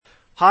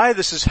Hi,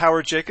 this is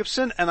Howard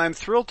Jacobson, and I'm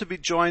thrilled to be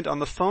joined on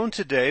the phone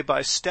today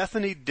by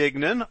Stephanie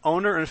Dignan,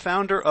 owner and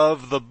founder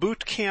of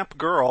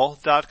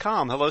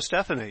thebootcampgirl.com. Hello,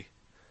 Stephanie.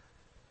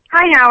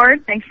 Hi,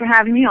 Howard. Thanks for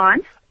having me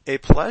on. A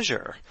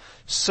pleasure.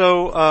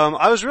 So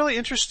I was really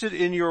interested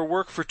in your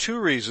work for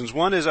two reasons.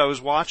 One is I was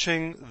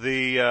watching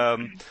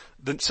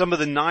some of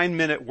the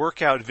 9-minute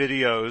workout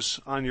videos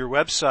on your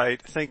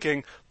website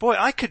thinking, boy,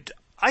 I could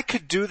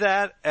do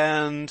that,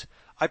 and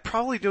I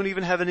probably don't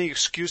even have any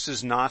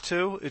excuses not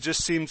to. It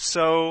just seems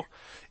so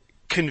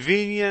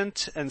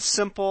convenient and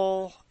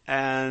simple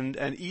and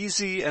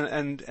easy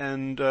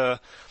and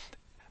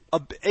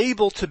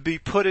able to be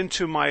put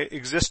into my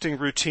existing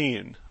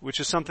routine, which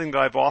is something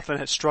that I've often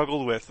had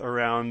struggled with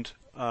around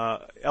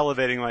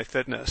elevating my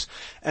fitness.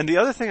 And the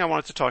other thing I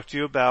wanted to talk to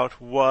you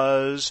about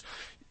was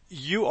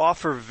you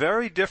offer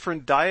very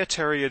different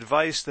dietary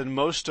advice than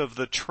most of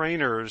the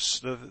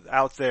trainers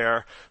out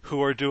there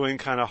who are doing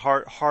kind of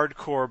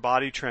hardcore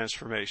body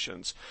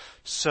transformations.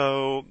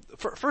 So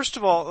first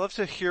of all, I'd love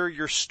to hear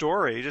your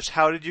story. Just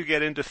how did you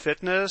get into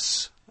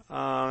fitness?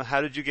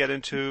 How did you get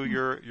into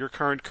your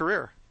current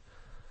career?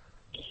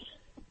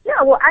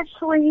 Yeah, well,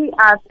 actually,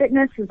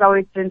 fitness has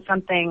always been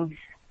something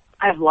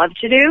I've loved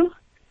to do.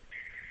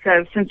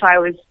 So since I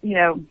was,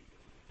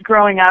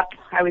 growing up,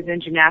 I was in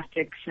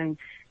gymnastics and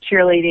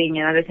cheerleading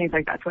and other things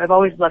like that. So I've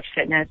always loved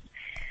fitness.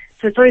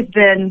 So it's always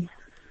been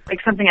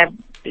like something I've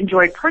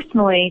enjoyed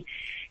personally.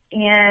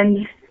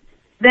 And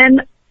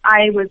then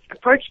I was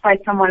approached by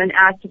someone and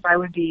asked if I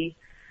would be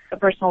a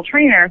personal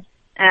trainer.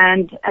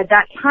 And at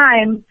that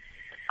time,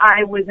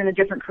 I was in a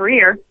different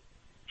career,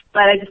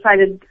 but I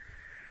decided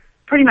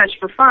pretty much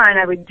for fun,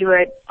 I would do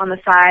it on the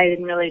side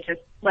and really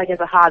just like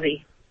as a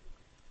hobby.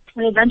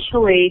 And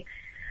eventually,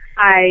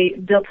 I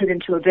built it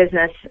into a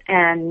business,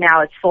 and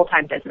now it's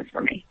full-time business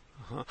for me.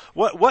 Uh-huh.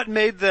 What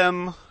made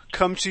them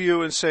come to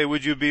you and say,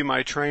 would you be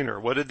my trainer?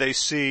 What did they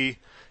see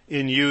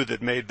in you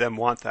that made them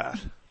want that?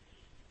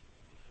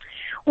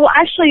 Well,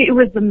 actually, it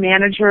was the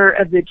manager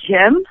of the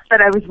gym that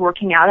I was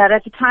working out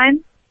at the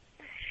time,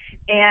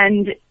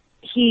 and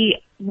he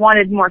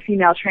wanted more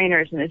female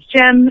trainers in his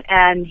gym,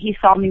 and he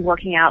saw me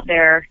working out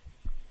there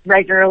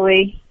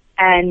regularly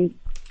and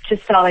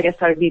just felt like I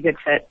thought it would be a good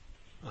fit.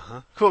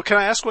 Uh-huh. Cool. Can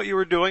I ask what you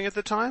were doing at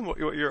the time? What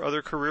your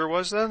other career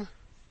was then?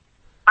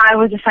 I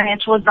was a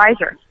financial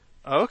advisor.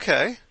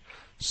 Okay.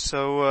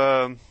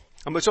 So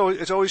it's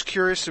always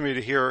curious to me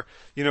to hear,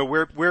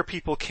 where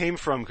people came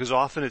from, because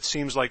often it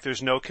seems like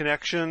there's no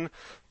connection,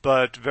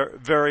 but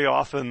very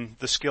often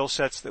the skill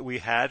sets that we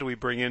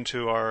bring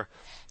into our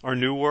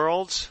new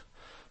worlds.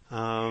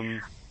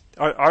 I'm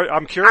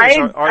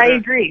curious. I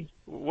agree.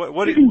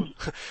 What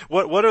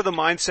are the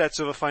mindsets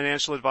of a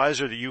financial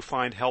advisor that you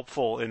find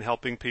helpful in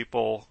helping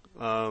people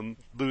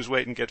lose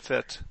weight and get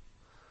fit?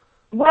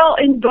 Well,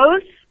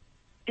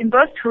 in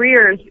both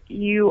careers,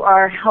 you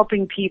are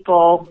helping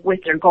people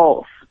with their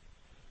goals.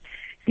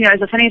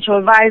 As a financial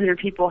advisor,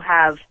 people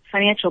have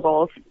financial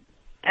goals,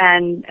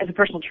 and as a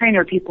personal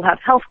trainer, people have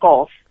health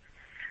goals.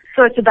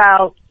 So it's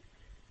about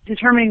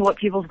determining what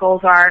people's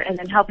goals are and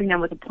then helping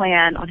them with a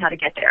plan on how to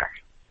get there.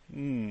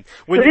 Mm.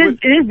 So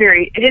it is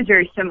very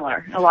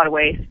similar in a lot of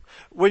ways.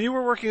 When you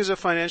were working as a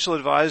financial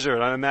advisor,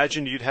 and I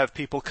imagine you'd have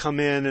people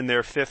come in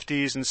their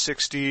 50s and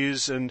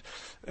 60s and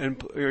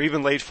or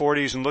even late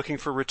 40s and looking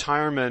for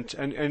retirement,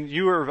 and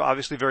you were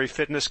obviously very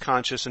fitness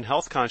conscious and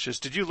health conscious.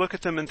 Did you look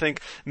at them and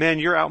think, man,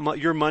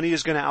 your money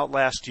is going to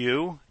outlast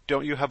you?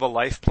 Don't you have a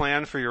life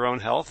plan for your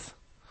own health?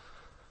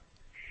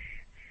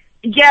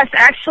 Yes,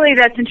 actually,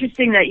 that's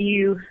interesting that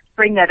you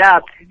bring that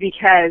up,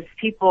 because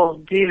people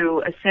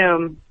do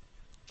assume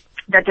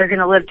that they're going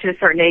to live to a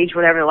certain age,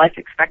 whatever the life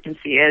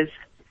expectancy is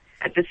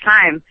at this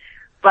time.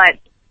 But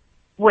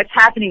what's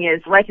happening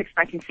is life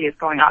expectancy is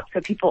going up,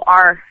 so people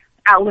are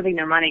outliving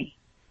their money.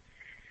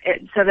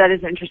 So that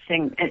is an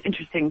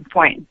interesting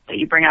point that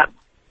you bring up.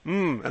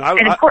 And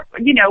of course,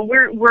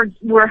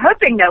 we're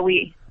hoping that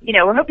we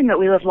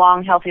live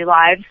long, healthy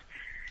lives.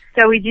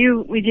 So we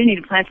do need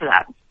to plan for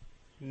that.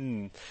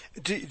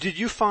 Did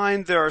you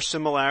find there are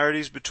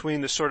similarities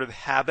between the sort of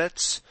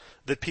habits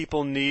that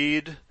people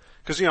need?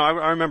 Because, I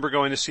remember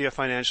going to see a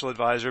financial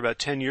advisor about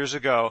 10 years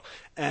ago,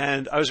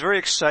 and I was very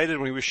excited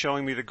when he was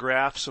showing me the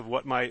graphs of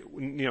what my,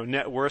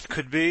 net worth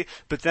could be.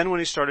 But then when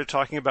he started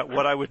talking about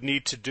what I would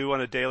need to do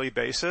on a daily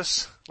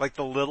basis, like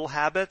the little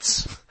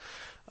habits,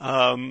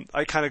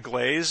 I kind of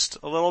glazed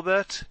a little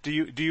bit. Do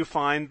you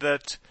find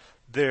that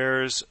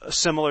there's a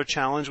similar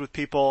challenge with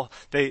people?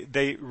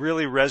 They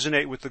really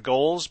resonate with the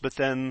goals, but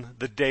then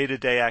the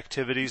day-to-day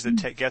activities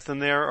that get them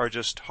there are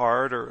just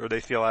hard, or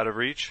they feel out of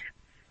reach?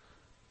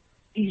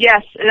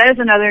 Yes, that is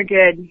another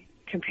good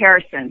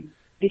comparison,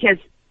 because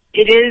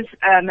it is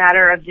a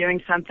matter of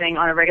doing something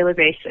on a regular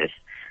basis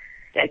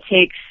that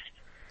takes,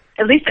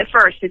 at least at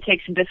first, it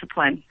takes some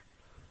discipline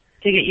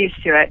to get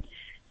used to it.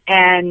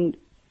 And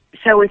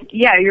so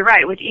you're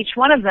right. With each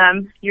one of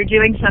them, you're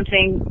doing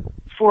something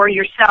for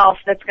yourself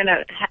that's going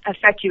to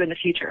affect you in the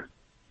future.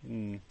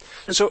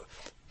 So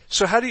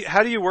how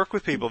do you work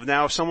with people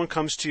now? If someone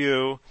comes to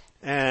you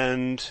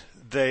and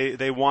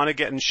they want to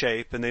get in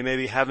shape, and they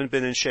maybe haven't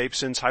been in shape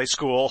since high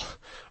school,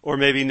 or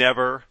maybe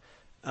never.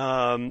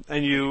 And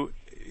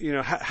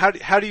how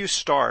do you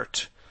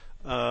start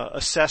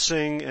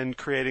assessing and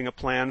creating a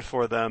plan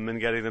for them and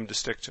getting them to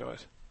stick to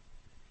it?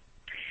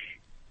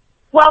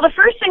 Well, the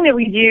first thing that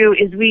we do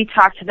is we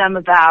talk to them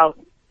about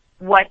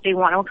what they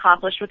want to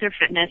accomplish with their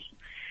fitness,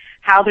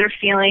 how they're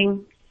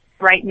feeling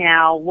right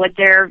now, what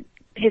their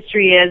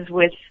history is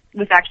with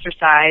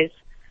exercise.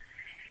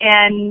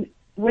 And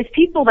with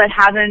people that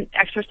haven't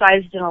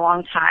exercised in a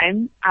long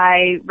time,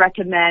 I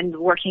recommend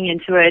working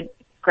into it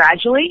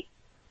gradually.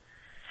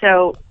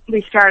 So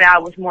we start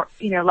out with more,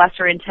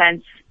 lesser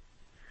intense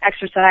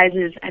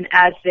exercises, and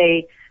as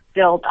they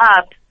build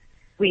up,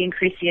 we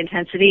increase the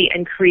intensity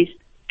and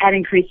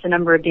increase the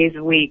number of days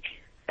a week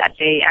that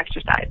they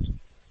exercise.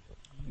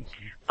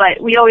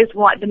 But we always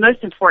the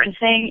most important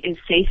thing is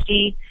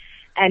safety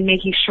and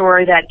making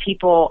sure that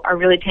people are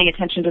really paying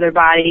attention to their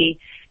body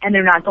and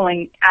they're not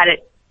going at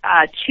it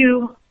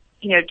too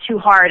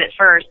hard at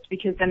first,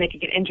 because then they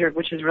could get injured,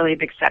 which is really a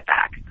big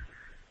setback.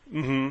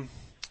 Mm-hmm.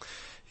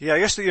 Yeah, I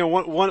guess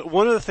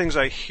one of the things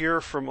I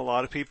hear from a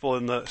lot of people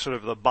in the sort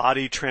of the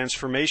body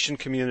transformation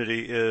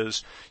community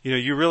is,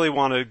 you really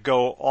want to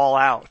go all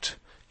out.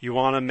 You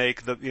want to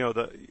make the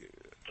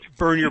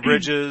burn your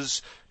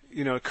bridges,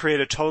 create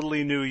a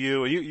totally new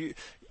you.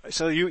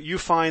 So you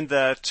find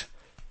that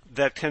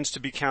tends to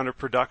be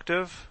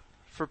counterproductive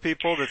for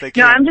people, that they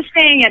can't. No, I'm just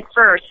saying at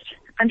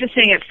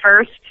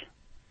first,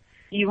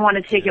 you want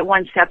to take it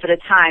one step at a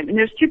time. And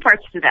there's two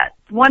parts to that.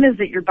 One is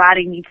that your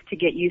body needs to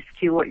get used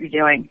to what you're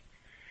doing.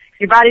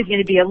 Your body's going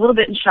to be a little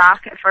bit in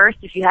shock at first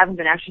if you haven't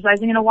been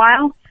exercising in a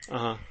while.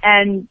 Uh-huh.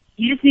 And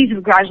you just need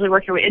to gradually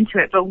work your way into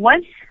it. But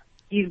once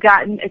you've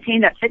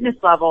attained that fitness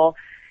level,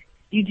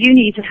 you do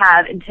need to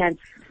have intense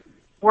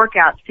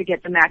workouts to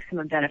get the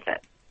maximum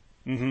benefit.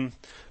 Mm-hmm.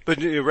 But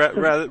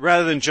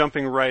rather than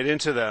jumping right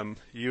into them,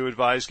 you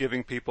advise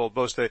giving people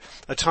both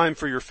a time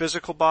for your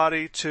physical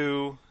body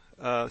to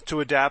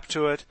adapt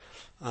to it,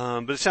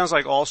 but it sounds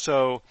like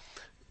also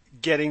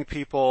getting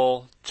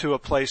people to a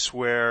place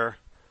where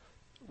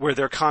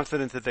they're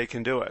confident that they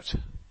can do it.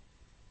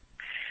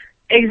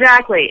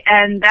 Exactly,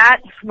 and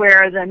that's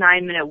where the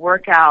 9-minute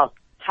workout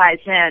ties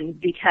in,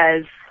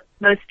 because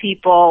most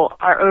people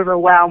are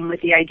overwhelmed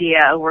with the idea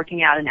of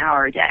working out an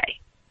hour a day.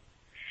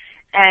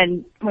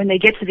 And when they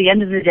get to the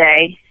end of the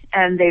day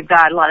and they've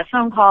got a lot of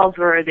phone calls,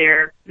 or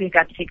they've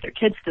got to take their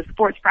kids to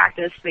sports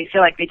practice, they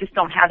feel like they just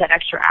don't have that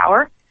extra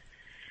hour.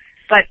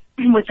 But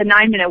with the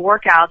 9-minute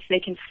workouts, they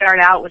can start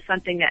out with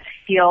something that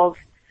feels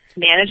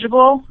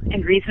manageable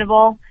and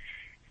reasonable,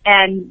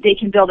 and they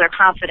can build their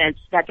confidence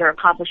that they're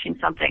accomplishing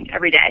something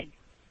every day.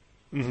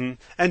 Mm-hmm.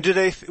 And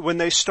when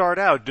they start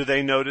out, do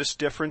they notice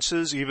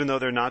differences even though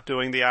they're not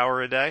doing the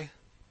hour a day?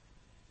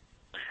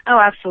 Oh,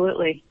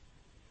 absolutely.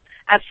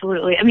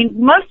 Absolutely. I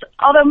mean,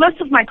 although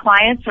most of my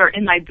clients are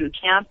in my boot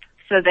camp,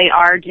 so they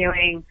are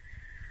doing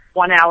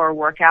 1-hour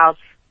workouts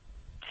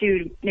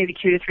maybe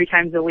 2 to 3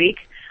 times a week,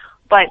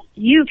 but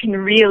you can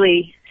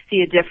really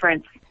see a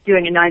difference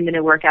doing a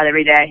 9-minute workout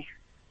every day,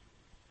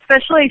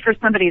 especially for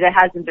somebody that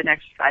hasn't been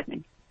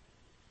exercising.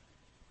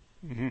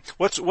 Mm-hmm.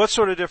 What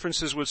sort of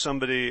differences would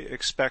somebody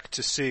expect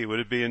to see?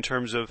 Would it be in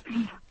terms of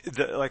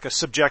like a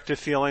subjective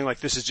feeling, like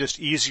this is just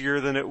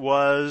easier than it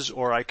was,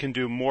 or I can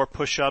do more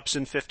push-ups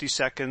in 50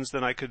 seconds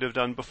than I could have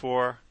done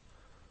before?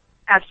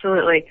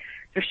 Absolutely.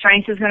 Their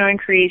strength is going to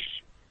increase.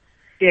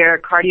 Their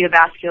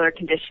cardiovascular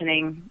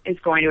conditioning is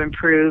going to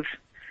improve.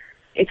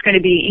 It's going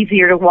to be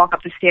easier to walk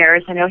up the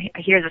stairs. I know I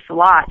hear this a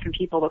lot from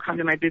people that come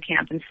to my boot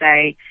camp and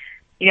say,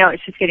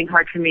 it's just getting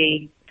hard for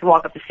me to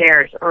walk up the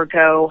stairs or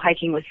go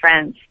hiking with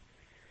friends,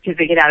 because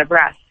they get out of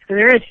breath. So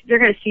they're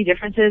going to see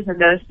differences in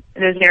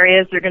those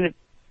areas. They're going to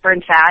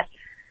burn fat.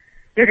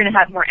 They're going to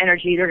have more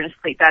energy. They're going to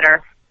sleep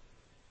better.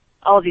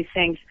 All of these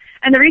things.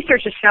 And the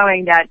research is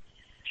showing that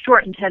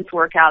short, intense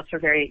workouts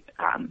are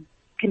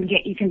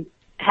you can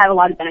have a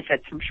lot of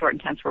benefits from short,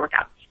 intense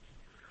workouts.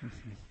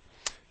 Mm-hmm.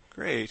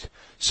 Great.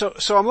 So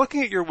I'm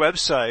looking at your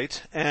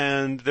website,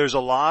 and there's a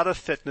lot of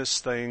fitness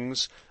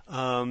things,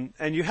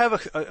 and you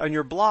have on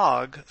your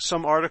blog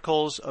some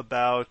articles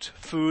about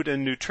food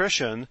and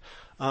nutrition.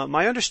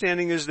 My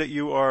understanding is that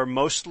you are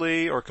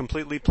mostly or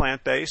completely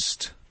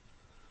plant-based.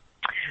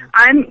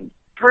 I'm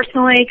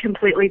personally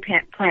completely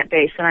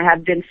plant-based, and I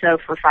have been so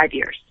for 5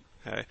 years.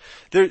 Okay.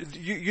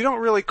 You don't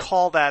really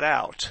call that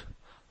out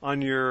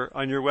on your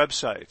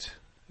website.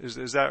 Is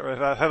that,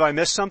 have I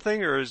missed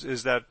something, or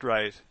is that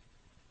right?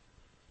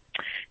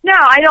 No,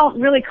 I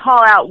don't really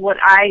call out what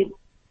I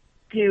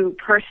do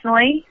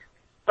personally,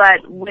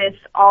 but with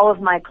all of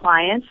my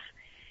clients,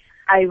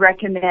 I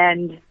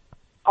recommend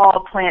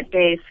all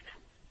plant-based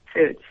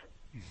foods.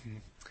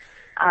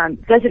 Mm-hmm.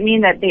 Doesn't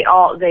mean that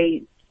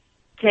they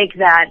take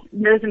that.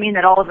 Doesn't mean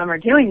that all of them are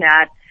doing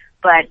that,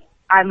 but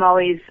I'm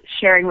always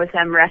sharing with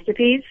them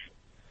recipes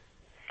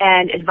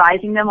and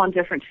advising them on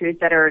different foods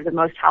that are the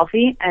most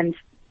healthy, and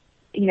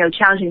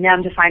challenging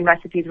them to find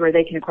recipes where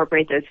they can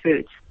incorporate those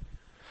foods.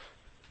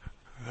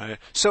 Right.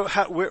 So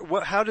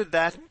how did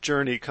that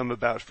journey come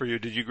about for you?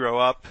 Did you grow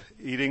up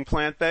eating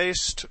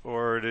plant-based,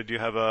 or did you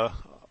have a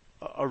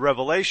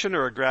revelation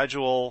or a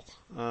gradual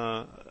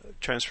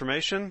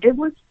transformation? It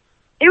was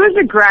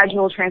a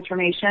gradual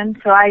transformation.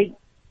 So I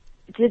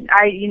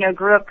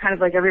grew up kind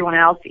of like everyone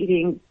else,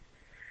 eating,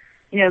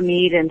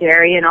 meat and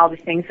dairy and all the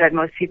things that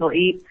most people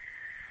eat.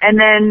 And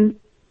then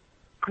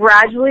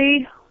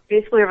gradually,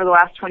 basically over the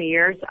last 20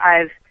 years,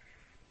 I've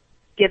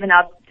given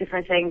up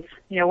different things.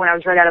 When I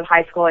was right out of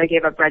high school, I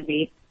gave up red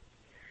meat.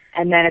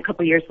 And then a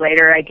couple years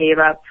later, I gave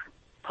up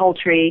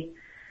poultry.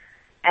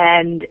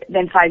 And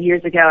then 5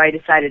 years ago, I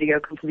decided to go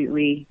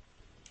completely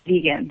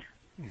vegan,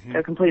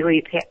 so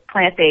completely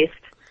plant-based.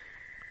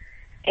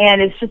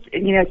 And it's just,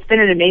 it's been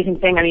an amazing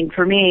thing. I mean,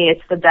 for me,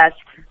 it's the best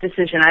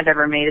decision I've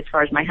ever made as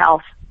far as my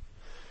health.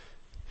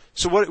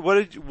 So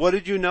what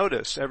did you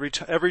notice every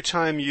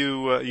time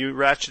you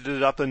ratcheted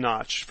it up a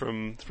notch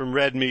from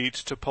red meat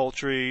to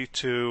poultry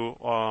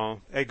to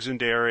eggs and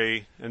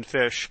dairy and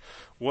fish?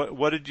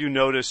 What did you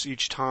notice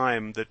each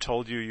time that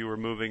told you were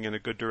moving in a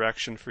good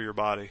direction for your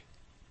body?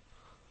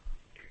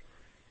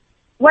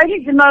 Well, I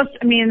think the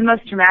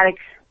most dramatic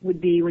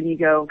would be when you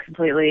go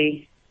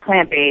completely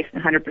plant-based,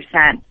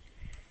 100%.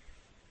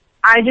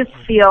 I just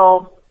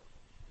feel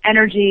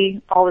energy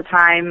all the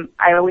time.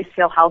 I always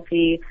feel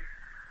healthy.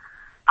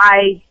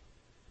 I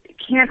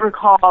can't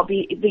recall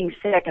being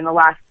sick in the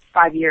last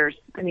 5 years.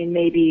 I mean,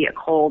 maybe a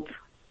cold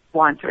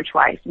once or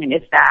twice. I mean,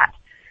 it's that.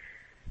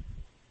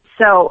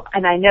 So,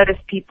 and I notice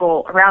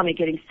people around me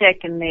getting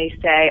sick and they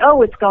say,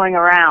 oh, it's going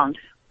around.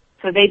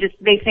 So they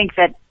think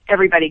that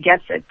everybody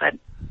gets it, but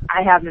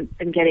I haven't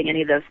been getting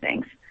any of those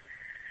things.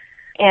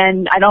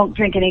 And I don't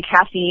drink any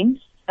caffeine.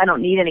 I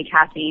don't need any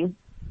caffeine.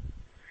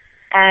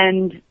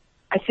 And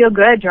I feel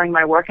good during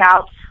my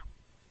workouts.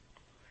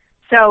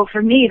 So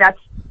for me, that's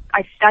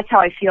how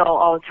I feel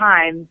all the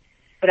time.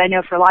 But I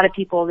know for a lot of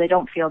people, they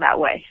don't feel that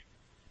way.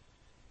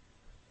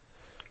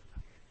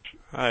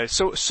 All right.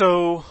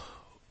 So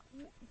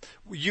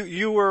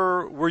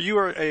were you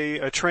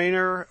a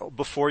trainer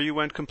before you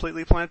went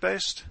completely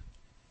plant-based?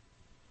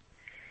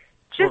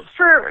 Just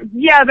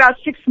about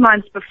 6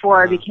 months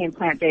before I became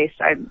plant-based,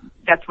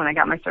 that's when I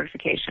got my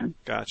certification.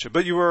 Gotcha.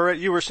 But you were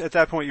at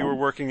that point you were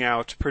working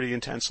out pretty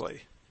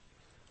intensely.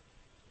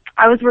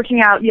 I was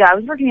working out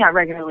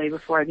regularly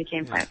before I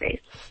became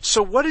plant-based.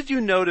 So what did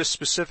you notice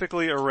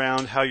specifically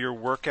around how your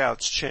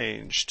workouts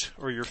changed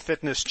or your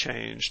fitness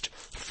changed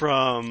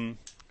from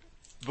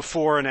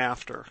before and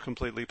after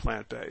completely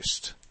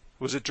plant-based?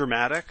 Was it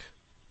dramatic?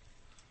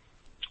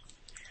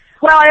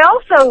 Well, I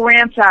also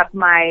ramped up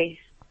my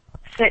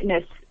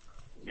fitness,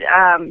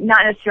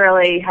 not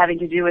necessarily having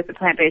to do with the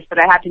plant-based, but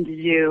I happened to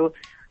do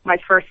my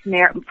first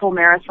full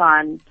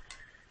marathon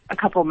a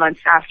couple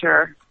months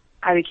after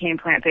I became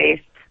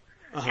plant-based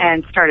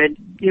and started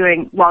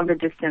doing longer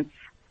distance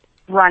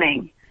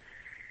running.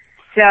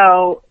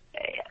 So,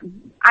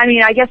 I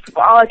mean, I guess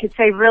all I could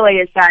say really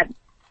is that,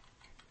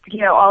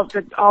 all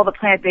the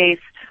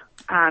plant-based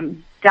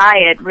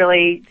diet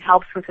really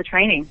helps with the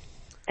training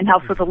and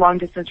helps with the long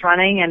distance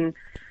running and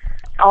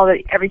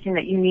everything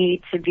that you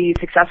need to be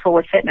successful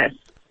with fitness.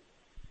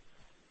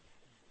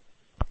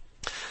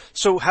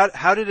 So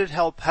how did it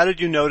help? How did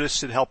you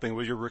notice it helping?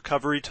 Were your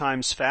recovery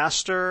times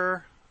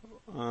faster?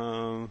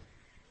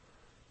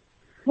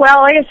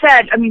 Well, like I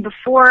said, I mean,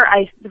 before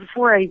I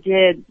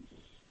did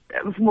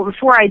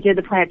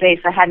the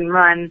plant-based, I hadn't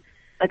run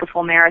like a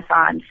full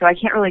marathon, so I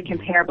can't really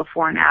compare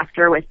before and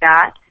after with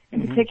that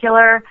in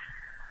particular.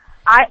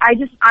 I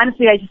just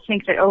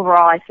think that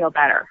overall I feel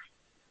better.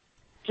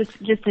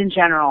 Just in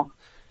general.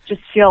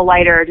 Just feel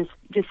lighter,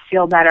 just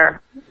feel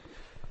better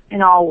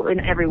in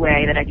every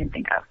way that I can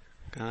think of.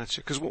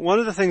 Gotcha. Because one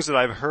of the things that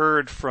I've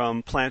heard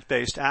from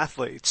plant-based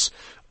athletes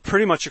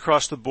pretty much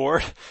across the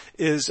board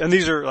is, and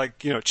these are like,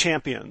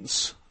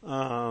 champions,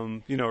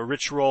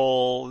 Rich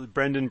Roll,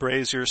 Brendan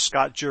Brazier,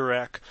 Scott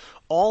Jurek,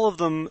 all of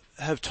them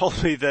have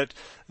told me that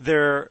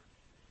they're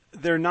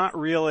not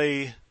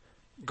really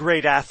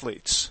great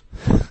athletes.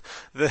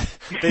 That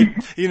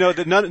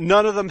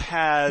none of them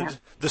had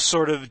the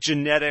sort of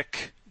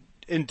genetic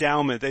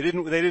endowment. They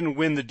didn't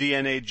win the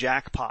DNA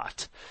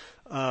jackpot.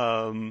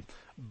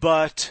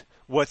 But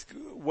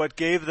what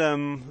gave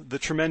them the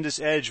tremendous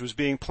edge was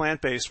being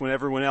plant-based when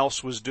everyone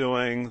else was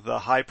doing the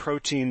high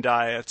protein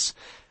diets,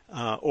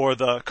 or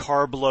the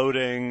carb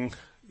loading,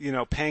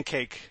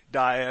 pancake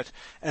diet,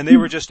 and they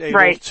were just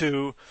able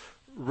to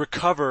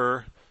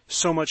recover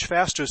so much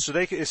faster. So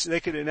they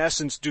could in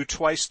essence do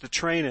twice the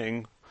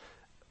training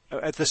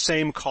at the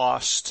same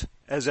cost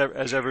as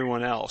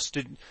everyone else.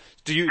 Do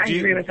you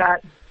agree with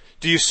that?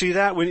 Do you see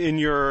that in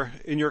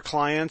your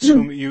clients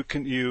whom you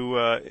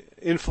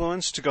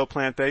influence to go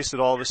plant-based,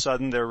 that all of a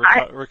sudden they're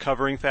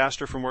recovering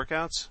faster from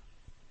workouts?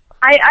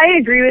 I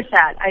agree with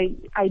that.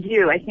 I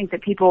do. I think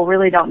that people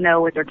really don't know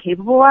what they're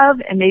capable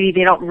of, and maybe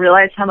they don't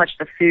realize how much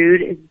the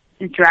food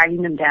is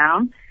dragging them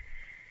down.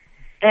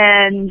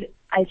 And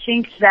I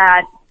think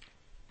that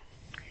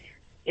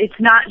it's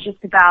not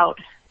just about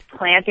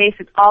plant-based,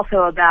 it's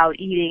also about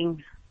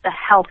eating the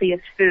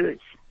healthiest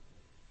foods.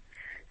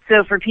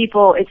 So for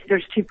people,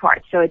 there's two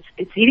parts. So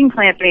it's eating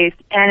plant-based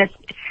and it's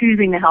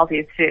choosing the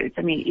healthiest foods.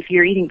 I mean, if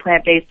you're eating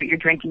plant-based but you're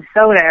drinking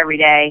soda every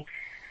day,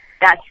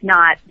 that's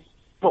not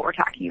what we're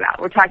talking about.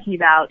 We're talking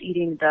about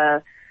eating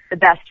the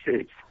best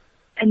foods.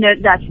 And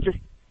that's just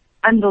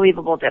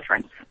unbelievable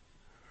difference.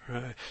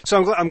 Right.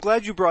 So I'm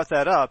glad you brought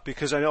that up,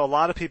 because I know a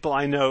lot of people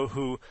I know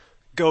who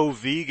go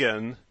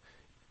vegan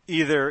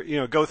either,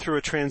 go through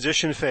a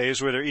transition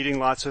phase where they're eating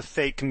lots of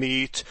fake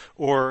meat,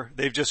 or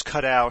they've just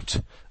cut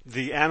out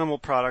the animal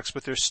products,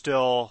 but they're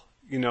still,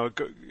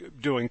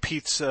 doing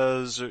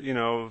pizzas,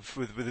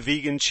 with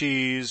vegan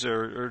cheese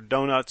or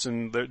donuts,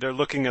 and they're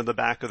looking at the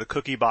back of the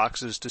cookie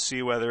boxes to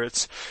see whether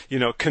it's,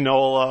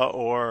 canola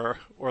or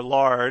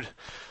lard.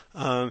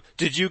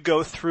 Did you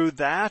go through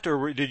that,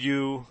 or did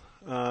you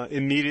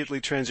immediately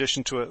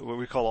transition to what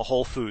we call a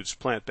whole foods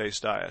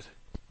plant-based diet?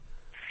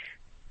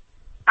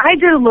 I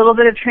did a little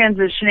bit of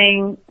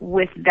transitioning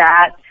with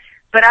that,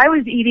 but I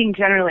was eating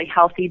generally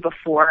healthy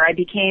before I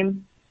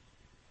became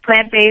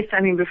plant-based.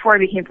 I mean, before I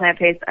became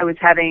plant-based, I was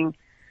having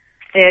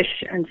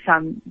fish and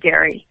some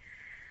dairy.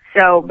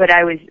 So, but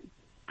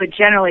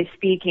generally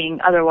speaking,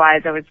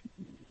 otherwise I was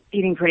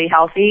eating pretty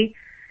healthy.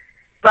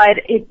 But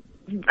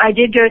I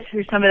did go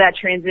through some of that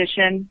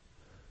transition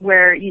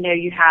where,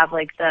 you have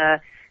like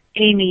the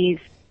Amy's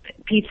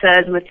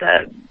pizzas with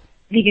the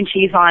vegan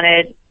cheese on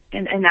it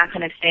and that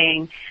kind of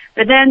thing.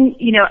 But then,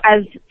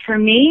 as for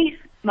me,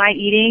 my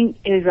eating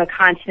is a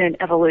constant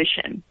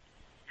evolution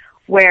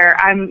where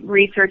I'm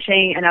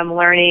researching and I'm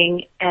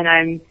learning and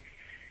I'm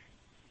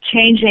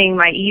changing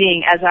my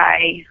eating as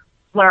I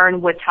learn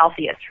what's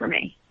healthiest for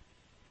me.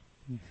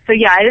 So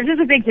yeah, there's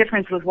a big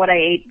difference with what I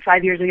ate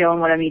 5 years ago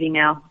and what I'm eating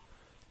now.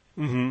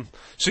 Mm-hmm.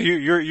 So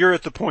you're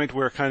at the point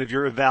where kind of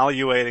you're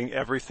evaluating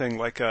everything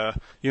like a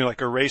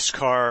race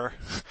car,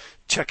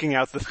 checking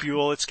out the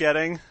fuel it's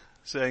getting,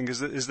 saying is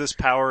this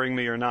powering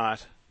me or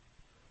not?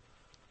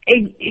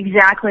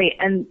 Exactly.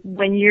 And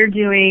when you're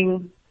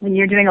doing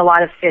a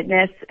lot of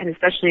fitness, and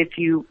especially if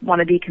you want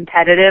to be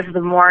competitive,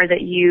 the more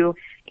that you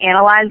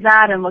analyze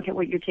that and look at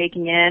what you're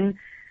taking in,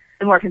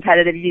 the more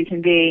competitive you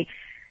can be.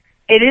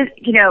 It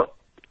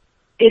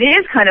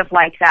is kind of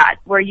like that,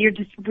 where you're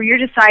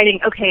deciding,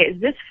 okay, is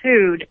this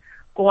food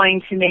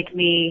going to make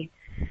me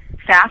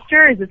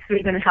faster? Is this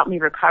food going to help me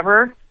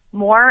recover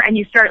more? And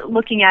you start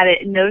looking at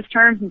it in those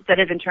terms instead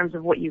of in terms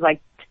of what you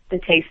like the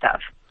taste of.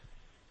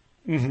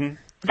 Mm-hmm.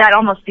 That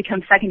almost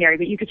becomes secondary,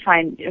 but you could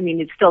find,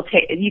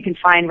 you can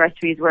find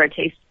recipes where it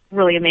tastes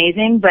really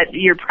amazing, but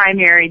your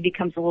primary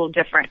becomes a little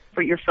different,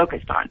 what you're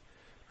focused on.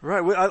 Right.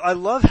 Well, I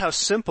love how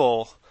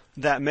simple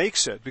that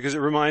makes it, because it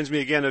reminds me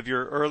again of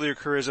your earlier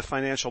career as a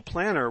financial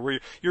planner, where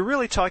you're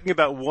really talking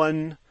about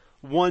one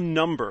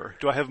number.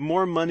 Do I have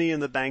more money in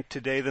the bank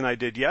today than I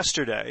did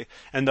yesterday?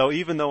 And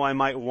even though I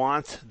might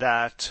want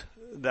that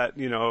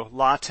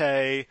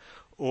latte,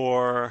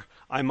 or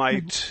I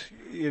might,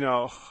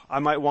 I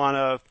might want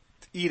to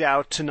eat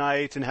out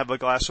tonight and have a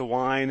glass of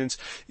wine, and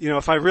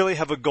if I really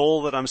have a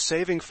goal that I'm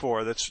saving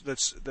for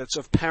that's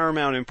of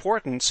paramount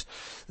importance,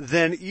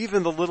 then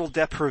even the little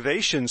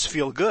deprivations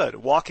feel good.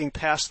 Walking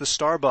past the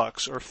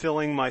Starbucks or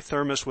filling my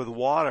thermos with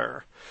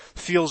water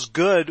feels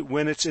good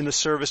when it's in the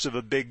service of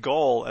a big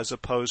goal, as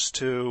opposed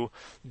to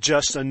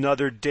just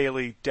another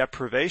daily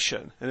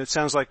deprivation. And it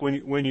sounds like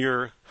when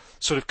you're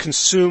sort of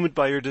consumed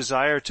by your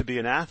desire to be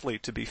an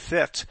athlete, to be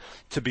fit,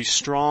 to be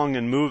strong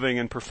and moving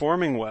and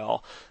performing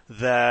well,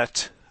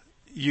 that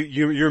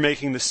you're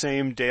making the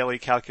same daily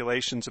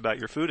calculations about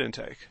your food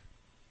intake.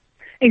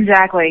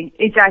 Exactly,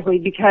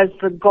 because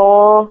the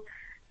goal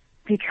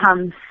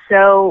becomes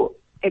so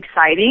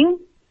exciting,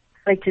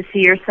 like to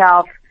see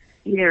yourself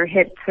either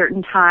hit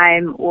certain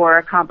time or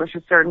accomplish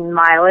a certain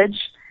mileage,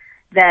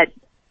 that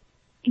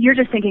you're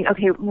just thinking,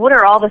 okay, what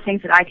are all the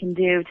things that I can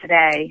do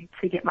today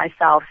to get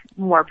myself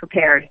more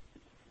prepared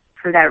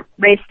for that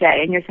race day?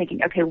 And you're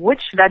thinking, okay,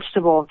 which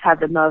vegetables have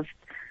the most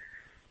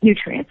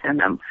nutrients in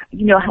them?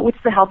 What's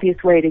the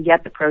healthiest way to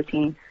get the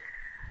protein?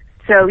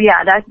 So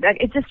yeah, that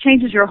it just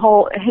changes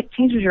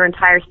your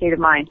entire state of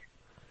mind.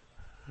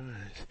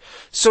 Right.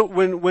 So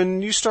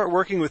when you start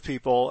working with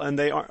people and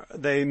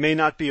they may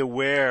not be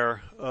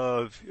aware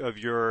of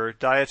your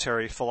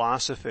dietary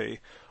philosophy,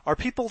 are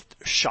people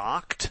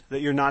shocked that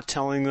you're not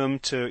telling them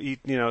to eat,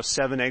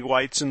 7 egg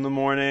whites in the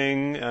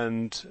morning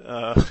and,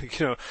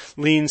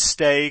 lean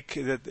steak,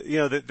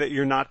 that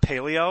you're not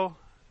paleo?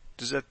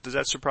 Does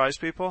that surprise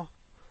people?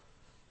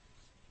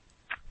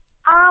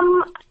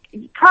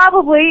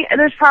 Probably.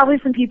 There's probably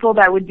some people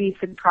that would be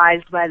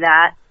surprised by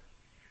that.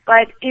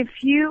 But if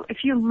you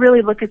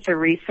really look at the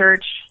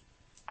research,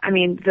 I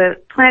mean, the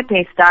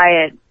plant-based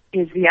diet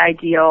is the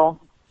ideal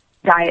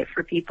diet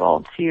for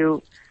people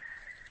to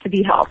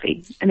be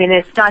healthy. I mean,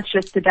 it's not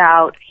just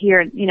about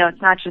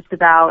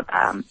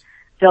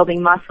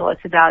building muscle.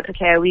 It's about,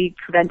 okay, are we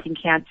preventing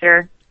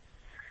cancer?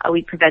 Are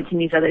we preventing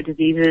these other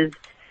diseases?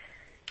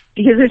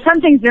 Because there's some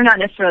things they're not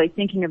necessarily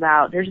thinking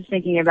about. They're just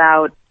thinking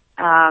about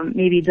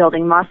maybe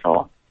building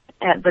muscle,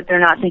 but they're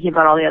not thinking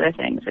about all the other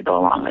things that go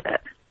along with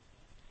it.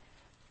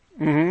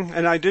 Mm-hmm.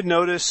 And I did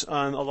notice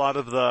on a lot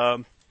of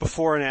the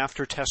before and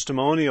after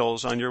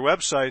testimonials on your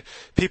website,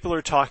 people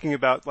are talking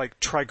about like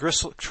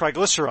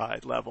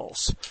triglyceride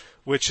levels,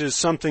 which is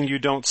something you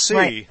don't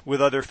see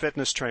with other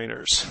fitness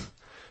trainers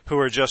who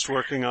are just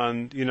working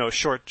on,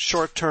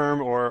 short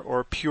term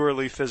or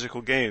purely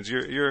physical gains.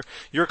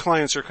 Your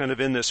clients are kind of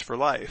in this for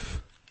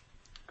life.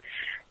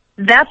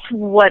 That's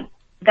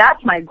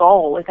my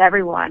goal with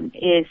everyone,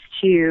 is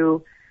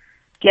to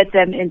get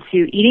them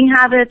into eating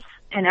habits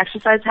and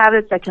exercise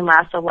habits that can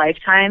last a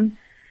lifetime.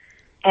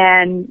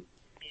 And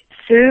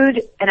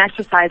food and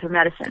exercise are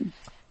medicine.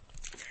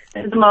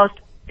 It's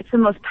the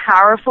most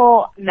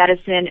powerful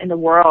medicine in the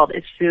world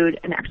is food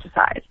and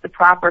exercise. The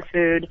proper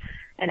food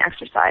and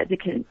exercise.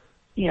 It can,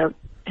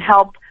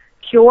 help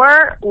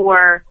cure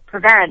or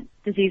prevent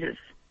diseases.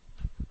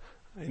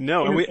 I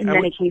know, in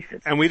many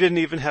cases. And we didn't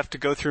even have to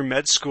go through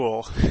med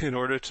school in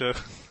order to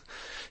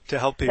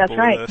help people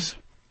with this.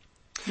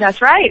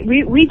 That's right.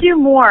 We do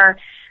more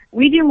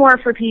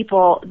for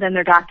people than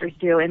their doctors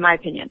do, in my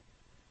opinion.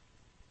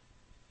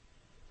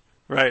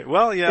 Right.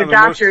 Well, yeah.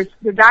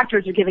 The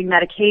doctors are giving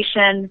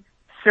medication,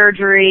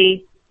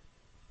 surgery.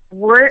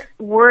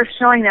 We're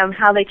showing them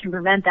how they can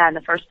prevent that in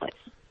the first place.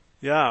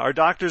 Yeah, our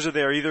doctors are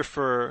there either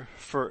for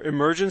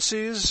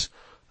emergencies,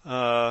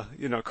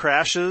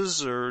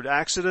 crashes or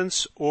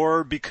accidents,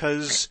 or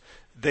because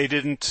they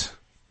didn't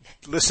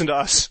listen to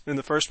us in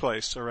the first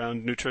place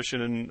around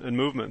nutrition and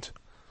movement.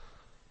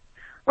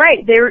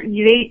 Right.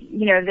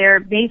 They're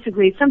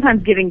basically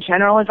sometimes giving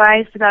general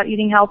advice about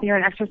eating healthier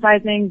and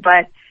exercising,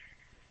 but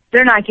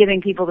they're not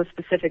giving people the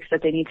specifics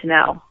that they need to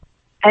know.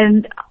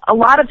 And a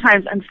lot of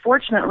times,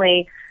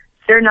 unfortunately,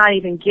 they're not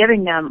even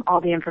giving them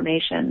all the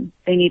information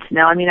they need to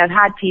know. I mean, I've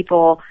had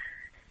people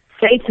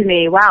say to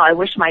me, wow, I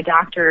wish my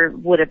doctor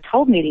would have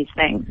told me these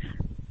things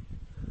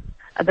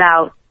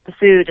about the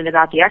food and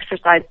about the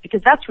exercise,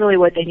 because that's really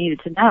what they needed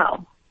to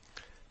know.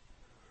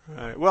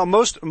 Right. Well,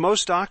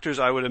 most doctors,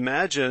 I would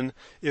imagine,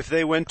 if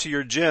they went to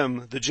your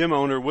gym, the gym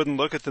owner wouldn't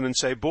look at them and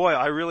say, boy,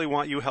 I really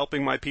want you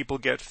helping my people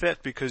get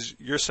fit because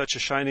you're such a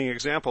shining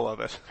example of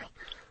it.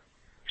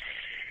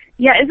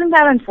 Yeah, isn't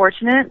that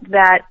unfortunate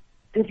that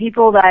the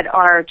people that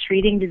are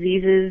treating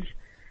diseases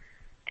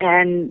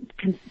and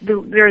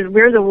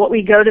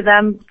we go to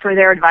them for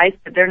their advice,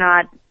 but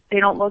they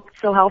don't look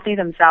so healthy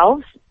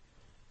themselves,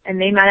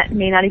 and they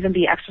may not even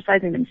be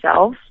exercising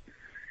themselves.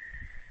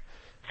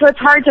 So it's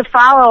hard to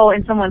follow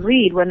in someone's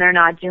lead when they're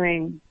not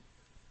doing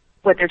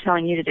what they're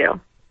telling you to do.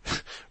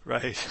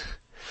 Right.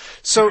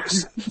 So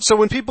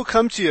when people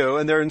come to you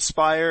and they're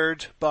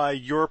inspired by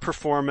your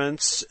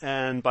performance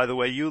and by the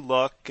way you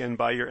look and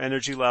by your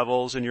energy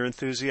levels and your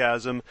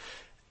enthusiasm,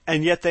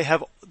 and yet they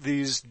have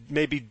these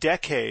maybe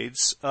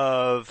decades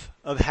of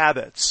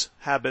habits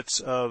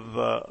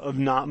of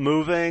not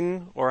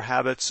moving, or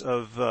habits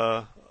of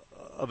a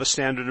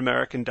standard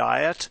American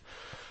diet.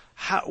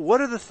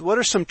 What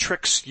are some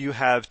tricks you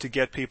have to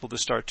get people to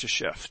start to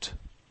shift?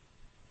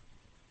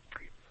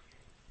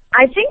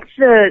 I think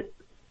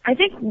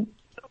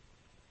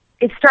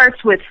it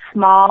starts with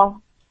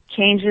small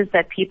changes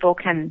that people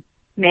can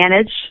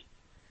manage.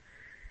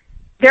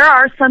 There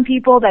are some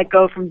people that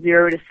go from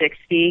 0 to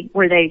 60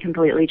 where they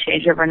completely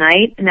change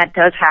overnight, and that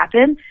does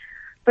happen.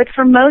 But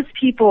for most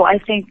people, I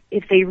think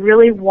if they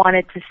really want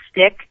it to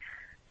stick,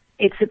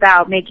 it's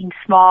about making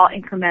small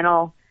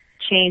incremental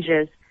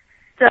changes.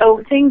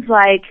 So things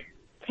like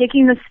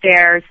taking the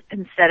stairs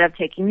instead of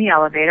taking the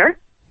elevator,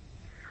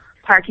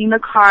 parking the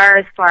car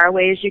as far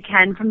away as you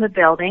can from the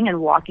building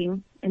and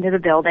walking into the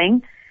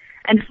building,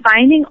 and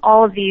finding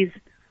all of these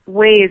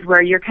ways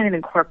where you're kind of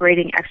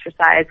incorporating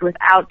exercise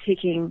without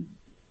taking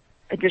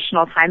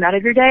additional time out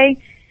of your day.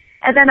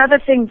 And then other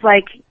things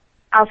like,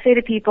 I'll say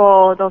to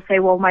people, they'll say,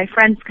 well, my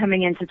friend's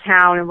coming into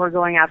town and we're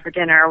going out for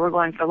dinner or we're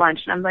going for lunch.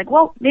 And I'm like,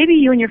 well, maybe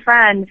you and your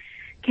friend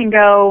can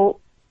go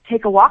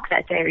take a walk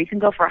that day, or you can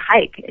go for a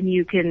hike and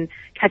you can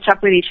catch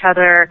up with each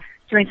other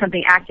doing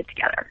something active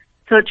together.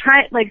 So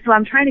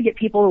I'm trying to get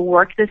people to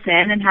work this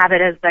in and have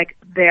it as like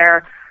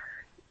their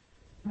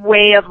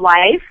way of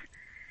life.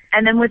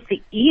 And then with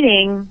the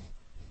eating,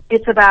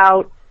 it's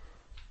about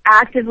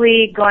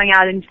actively going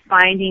out and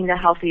finding the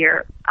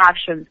healthier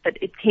options, but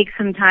it takes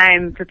some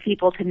time for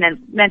people to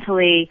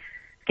mentally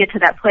get to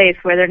that place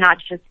where they're not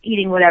just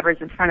eating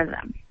whatever's in front of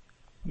them.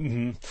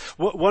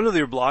 Mm-hmm. One of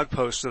your blog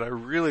posts that I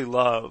really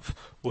love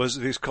was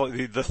these called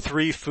the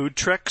 3 food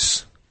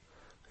tricks.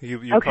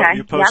 You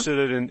posted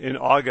it in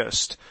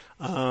August.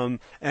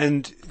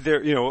 And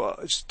there,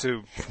 just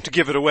to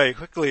give it away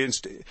quickly,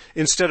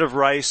 instead of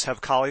rice,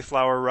 have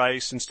cauliflower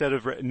rice. Instead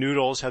of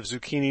noodles, have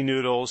zucchini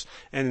noodles.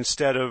 And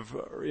instead of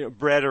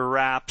bread or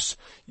wraps,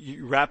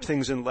 you wrap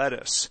things in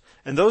lettuce.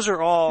 And those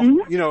are all,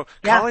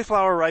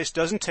 cauliflower rice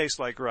doesn't taste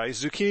like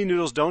rice. Zucchini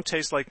noodles don't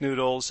taste like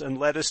noodles. And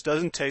lettuce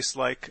doesn't taste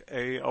like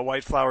a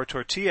white flour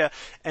tortilla.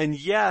 And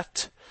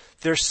yet,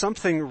 there's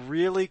something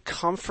really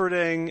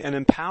comforting and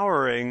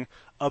empowering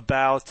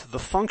about the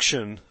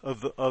function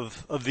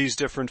of these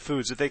different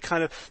foods?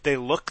 That they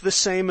look the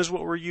same as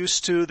what we're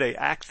used to, they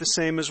act the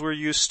same as we're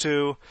used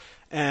to,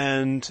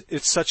 and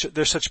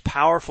they're such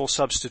powerful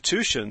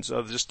substitutions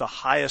of just the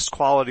highest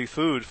quality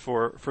food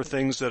for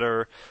things that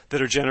are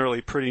generally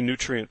pretty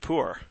nutrient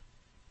poor.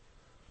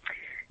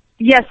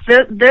 Yes,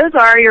 those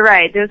are, you're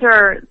right.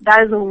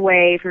 That is a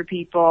way for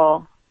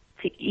people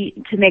to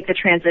eat, to make the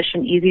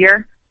transition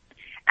easier.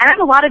 And I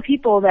have a lot of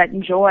people that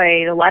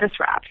enjoy the lettuce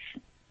wraps,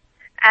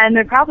 and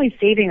they're probably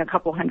saving a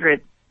couple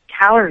hundred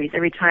calories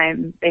every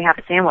time they have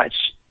a sandwich,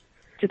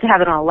 just to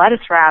have it on a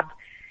lettuce wrap.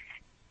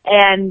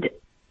 And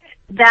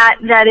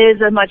that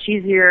is a much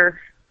easier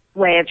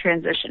way of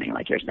transitioning,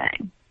 like you're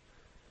saying.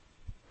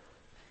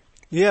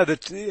 Yeah,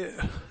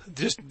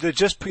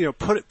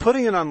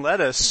 putting it on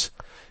lettuce.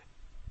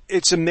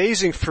 It's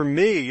amazing for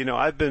me.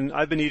 I've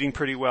been eating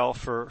pretty well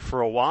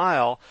for a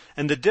while,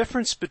 and the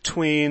difference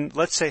between,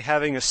 let's say,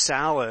 having a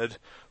salad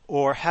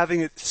or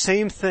having the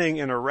same thing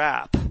in a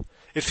wrap,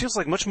 it feels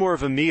like much more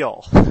of a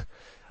meal.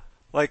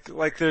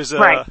 like there's a,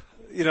 right.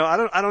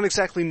 I don't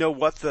exactly know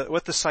what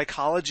the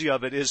psychology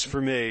of it is for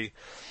me,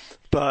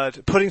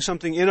 but putting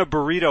something in a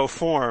burrito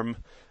form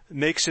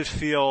makes it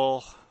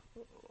feel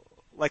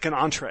like an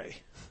entree.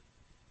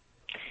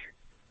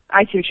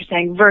 I see what you're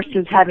saying,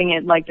 versus having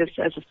it like this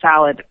as a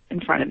salad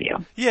in front of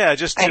you. Yeah,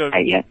 just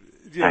exactly.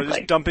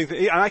 Just dumping.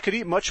 And I could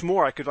eat much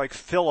more. I could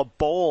fill a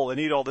bowl and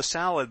eat all the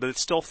salad, but it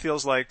still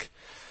feels like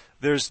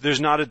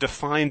there's not a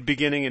defined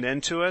beginning and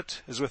end to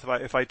it. As with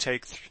if I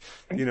take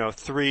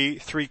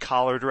three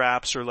collard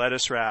wraps or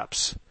lettuce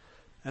wraps,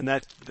 and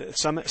that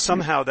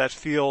somehow that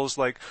feels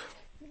like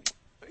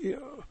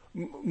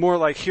more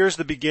like here's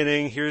the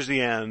beginning, here's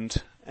the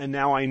end, and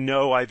now I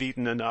know I've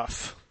eaten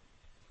enough.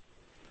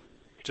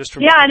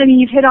 And I mean,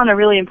 you've hit on a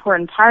really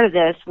important part of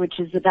this, which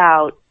is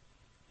about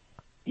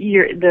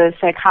the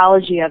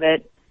psychology of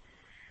it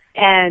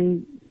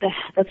and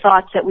the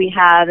thoughts that we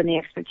have and the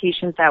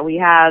expectations that we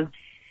have,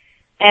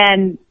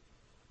 and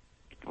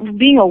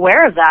being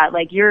aware of that.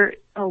 Like, you're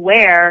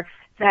aware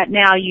that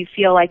now you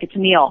feel like it's a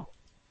meal,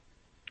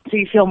 so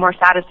you feel more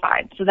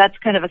satisfied. So that's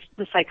kind of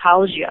the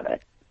psychology of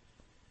it.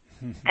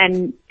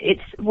 And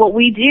it's what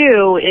we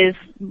do is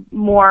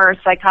more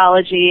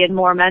psychology and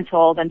more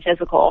mental than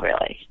physical,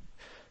 really.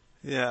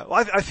 Yeah,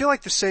 well, I feel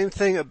like the same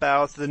thing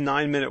about the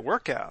 9-minute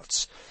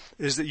workouts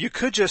is that you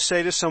could just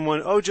say to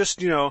someone,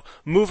 just,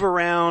 move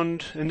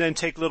around and then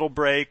take little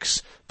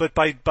breaks. But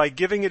by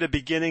giving it a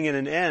beginning and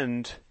an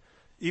end,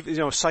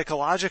 even,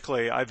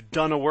 psychologically, I've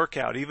done a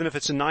workout. Even if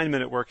it's a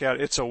 9-minute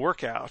workout, it's a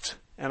workout.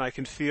 And I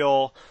can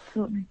feel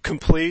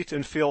complete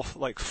and feel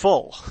like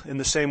full in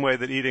the same way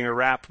that eating a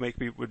wrap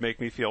would make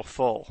me feel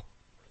full.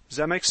 Does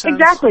that make sense?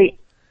 Exactly.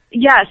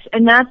 Yes,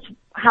 and that's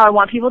how I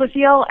want people to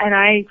feel, and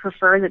I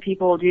prefer that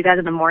people do that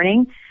in the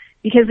morning,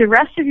 because the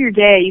rest of your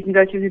day, you can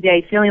go through the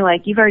day feeling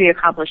like you've already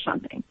accomplished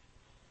something.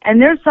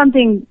 And there's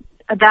something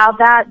about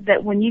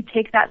that when you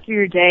take that through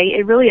your day,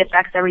 it really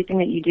affects everything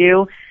that you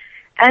do.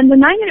 And the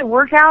 9-minute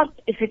workout,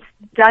 if it's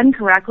done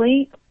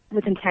correctly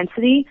with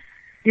intensity,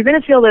 you're going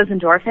to feel those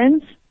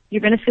endorphins,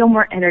 you're going to feel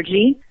more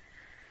energy,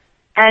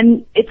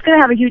 and it's going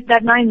to have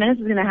that 9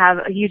 minutes is going to have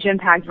a huge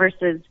impact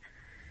versus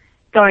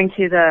going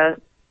to the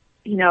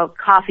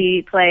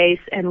coffee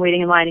place and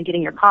waiting in line and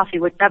getting your coffee,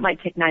 which that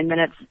might take 9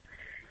 minutes.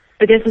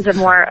 But this is a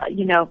more,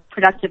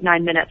 productive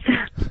 9 minutes.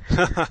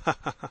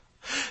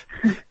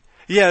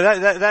 Yeah,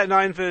 that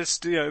 9 minutes,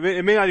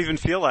 it may not even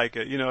feel like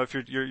it. If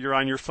you're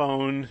on your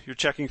phone, you're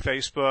checking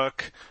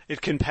Facebook,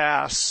 it can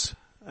pass.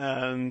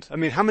 And I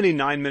mean, how many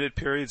 9-minute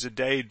periods a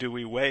day do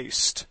we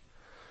waste?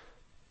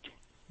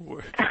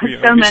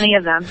 So many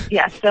of them.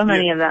 Yes, so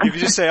many of them. If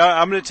you just say,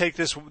 I'm going to take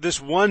this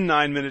one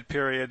 9-minute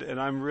period and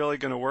I'm really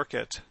going to work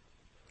it.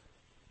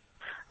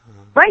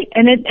 Right,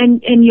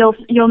 and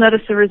you'll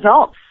notice the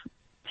results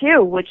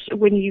too, which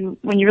when you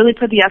really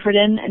put the effort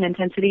in and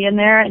intensity in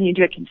there and you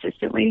do it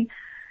consistently,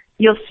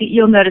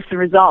 you'll notice the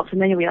results, and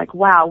then you'll be like,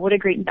 wow, what a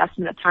great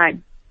investment of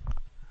time.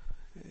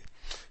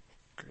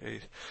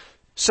 Great.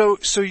 So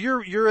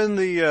you're in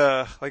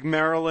the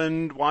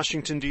Maryland,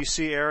 Washington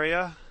D.C.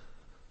 area?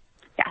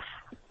 Yes.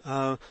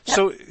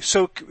 So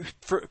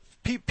for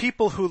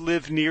people who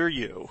live near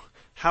you,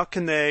 how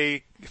can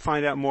they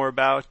find out more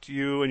about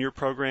you and your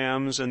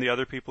programs and the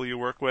other people you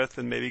work with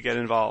and maybe get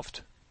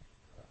involved?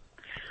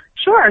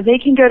 Sure. They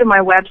can go to my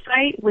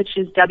website, which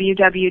is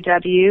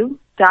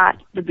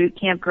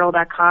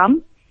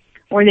www.thebootcampgirl.com,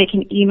 or they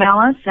can email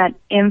us at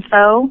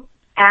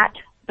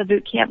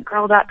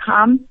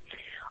info@thebootcampgirl.com.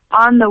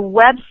 On the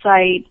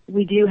website,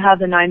 we do have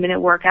the 9-minute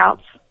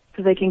workouts,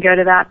 so they can go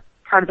to that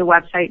part of the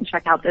website and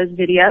check out those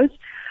videos.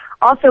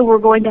 Also, we're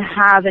going to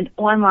have an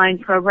online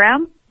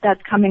program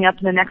that's coming up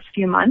in the next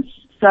few months.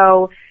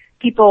 So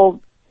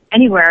people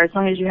anywhere, as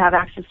long as you have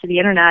access to the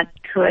internet,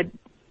 could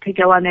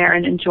go on there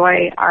and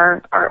enjoy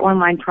our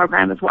online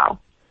program as well.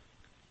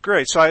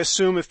 Great. So I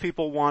assume if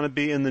people want to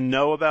be in the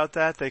know about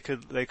that, they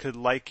could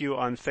like you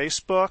on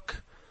Facebook.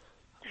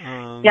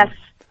 Yes,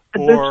 the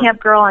Boot Camp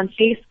Girl on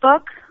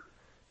Facebook.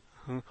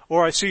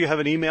 Or I see you have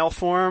an email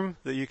form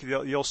that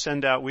you'll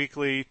send out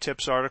weekly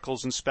tips,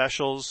 articles, and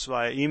specials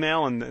via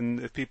email, and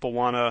if people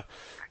want to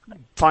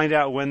find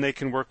out when they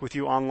can work with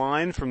you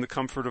online from the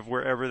comfort of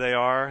wherever they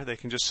are, they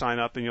can just sign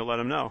up and you'll let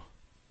them know.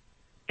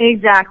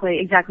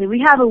 Exactly. We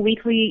have a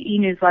weekly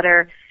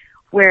e-newsletter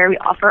where we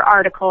offer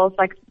articles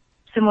like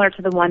similar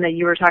to the one that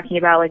you were talking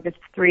about, like the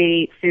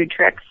 3 food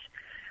tricks.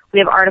 We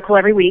have an article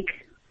every week.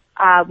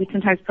 We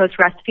sometimes post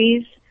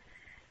recipes,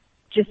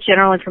 just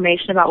general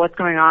information about what's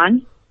going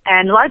on.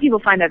 And a lot of people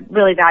find that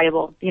really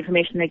valuable, the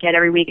information they get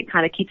every week. It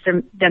kind of keeps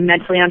them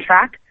mentally on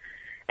track.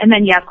 And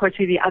then, of course,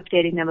 we'd be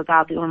updating them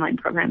about the online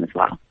program as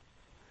well.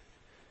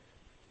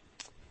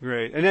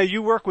 Great. And now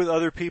you work with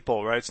other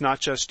people, right? It's not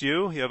just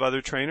you. You have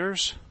other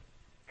trainers?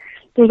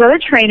 There's other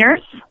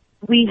trainers.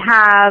 We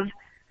have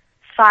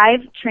 5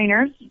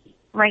 trainers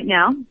right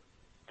now.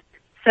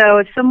 So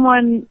if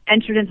someone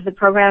entered into the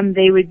program,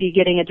 they would be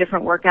getting a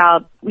different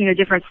workout,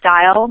 different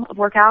style of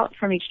workout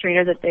from each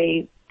trainer that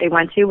they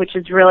went to, which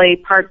is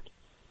really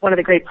one of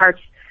the great parts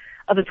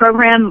of the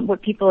program.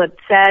 What people have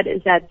said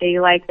is that they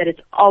like that it's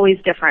always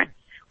different.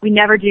 We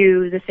never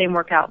do the same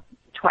workout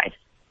twice.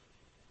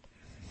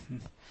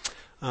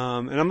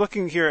 And I'm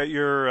looking here at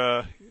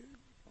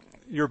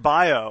your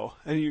bio,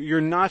 and you're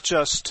not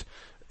just,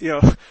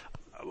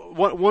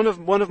 one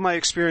of my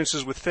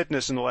experiences with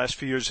fitness in the last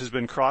few years has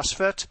been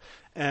CrossFit.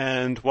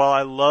 And while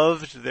I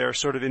loved their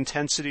sort of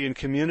intensity and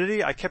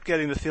community, I kept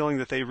getting the feeling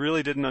that they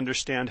really didn't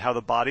understand how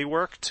the body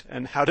worked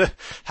and how to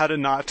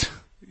not,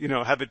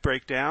 have it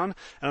break down.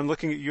 And I'm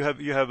looking at you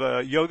have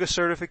a yoga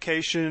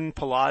certification,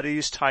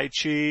 Pilates, Tai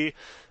Chi,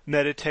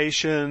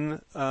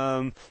 meditation.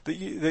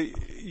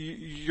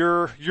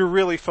 You're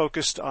really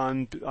focused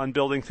on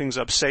building things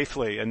up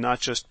safely and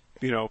not just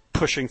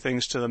pushing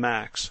things to the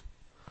max.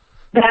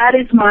 That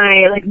is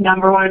my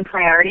number one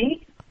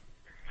priority.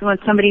 So when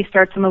somebody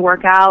starts on the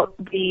workout,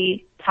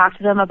 we talk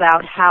to them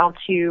about how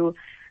to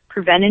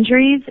prevent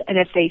injuries, and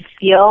if they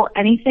feel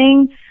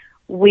anything,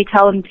 we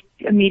tell them to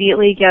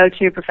immediately go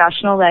to a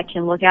professional that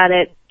can look at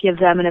it, give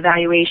them an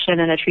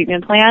evaluation and a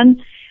treatment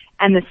plan.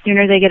 And the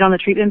sooner they get on the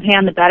treatment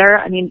plan, the better.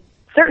 I mean,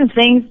 certain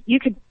things you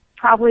could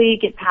probably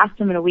get past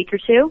them in a week or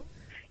two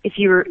if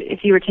you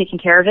were taking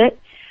care of it.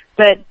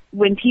 But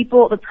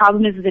the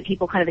problem is that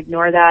people kind of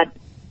ignore that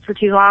for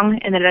too long,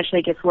 and then eventually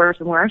it gets worse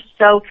and worse.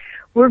 So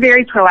we're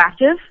very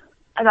proactive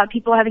about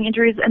people having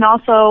injuries, and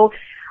also,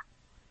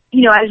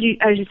 as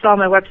you saw on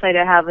my website,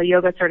 I have a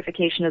yoga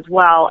certification as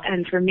well.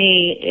 And for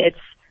me, it's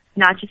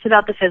not just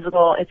about the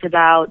physical; it's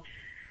about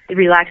the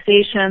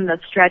relaxation, the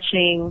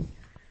stretching,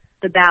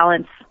 the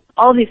balance.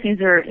 All of these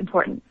things are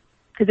important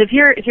because if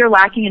you're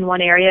lacking in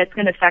one area, it's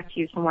going to affect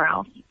you somewhere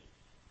else.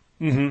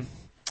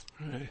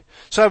 Mm-hmm. Right.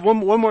 So I have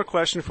one more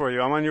question for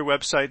you. I'm on your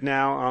website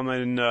now. I'm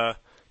in the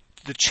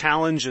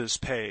challenges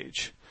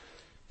page.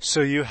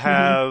 So you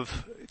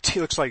have,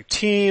 looks like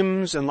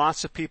teams and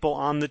lots of people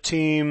on the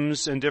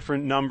teams and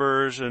different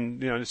numbers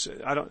and,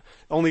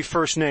 only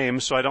first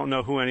names, so I don't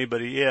know who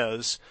anybody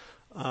is.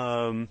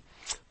 But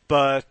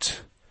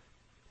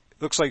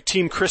looks like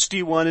Team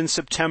Christie won in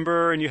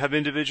September and you have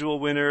individual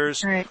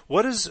winners. Right.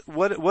 What is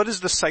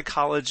the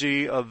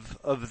psychology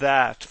of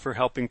that for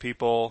helping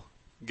people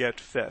get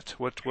fit?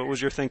 What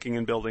was your thinking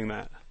in building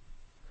that?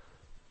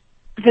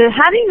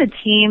 Having the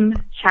team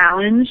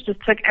challenge just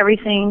took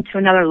everything to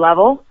another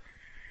level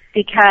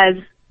because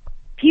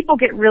people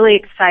get really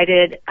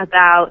excited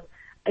about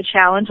a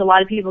challenge. A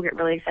lot of people get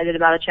really excited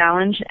about a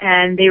challenge,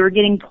 and they were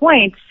getting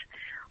points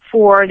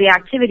for the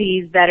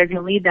activities that are going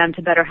to lead them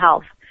to better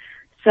health.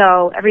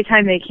 So every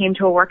time they came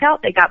to a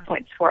workout, they got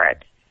points for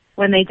it.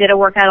 When they did a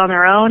workout on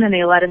their own and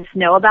they let us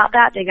know about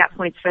that, they got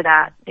points for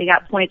that. They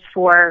got points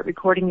for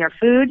recording their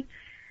food.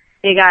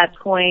 They got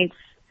points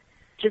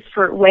just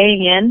for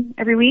weighing in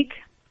every week.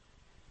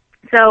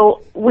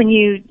 So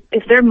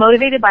if they're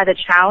motivated by the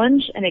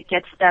challenge and it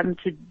gets them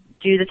to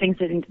do the things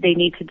that they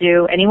need to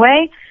do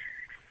anyway,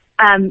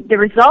 the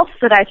results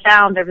that I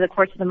found over the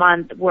course of the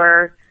month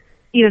were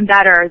even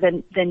better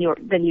than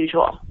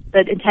usual. The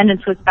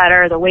attendance was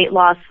better, the weight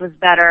loss was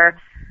better.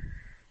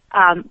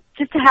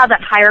 Just to have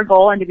that higher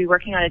goal and to be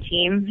working on a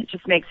team, it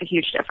just makes a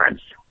huge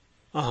difference.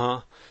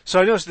 So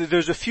I noticed that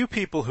there's a few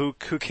people who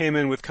came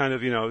in with kind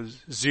of,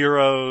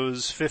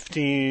 zeros,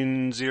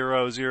 15,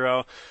 0,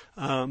 0.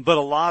 But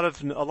a lot of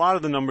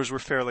the numbers were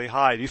fairly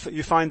high.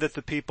 You find that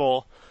the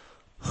people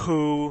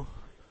who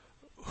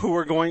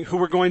were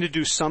going to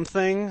do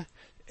something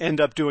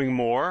end up doing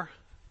more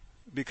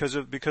because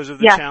of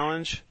the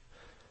challenge?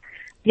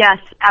 Yes,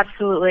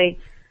 absolutely.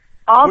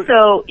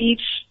 Also,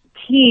 each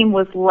team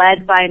was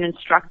led by an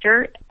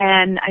instructor,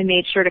 and I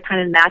made sure to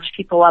kind of match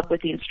people up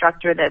with the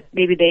instructor that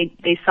maybe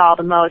they saw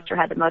the most or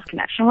had the most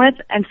connection with.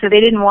 And so they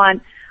didn't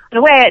want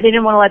to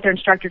let their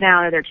instructor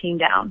down or their team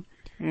down.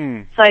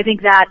 So I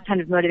think that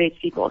kind of motivates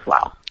people as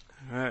well.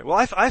 All right. Well,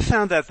 I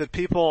found that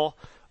people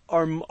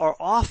are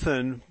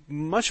often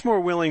much more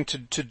willing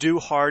to do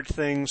hard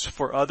things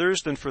for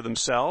others than for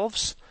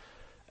themselves.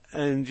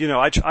 And,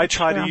 I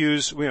try to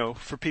use,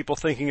 for people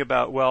thinking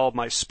about, well,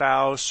 my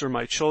spouse or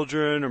my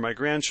children or my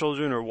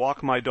grandchildren, or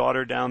walk my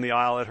daughter down the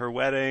aisle at her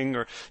wedding,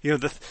 or,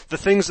 the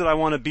things that I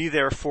want to be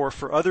there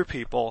for other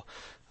people.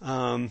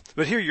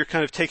 But here you're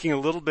kind of taking a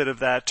little bit of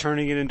that,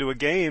 turning it into a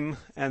game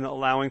and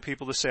allowing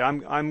people to say,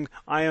 I'm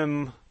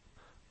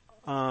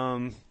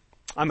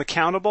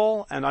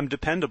accountable and I'm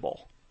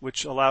dependable,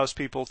 which allows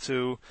people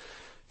to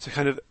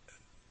kind of,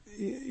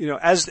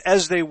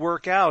 as they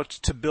work out,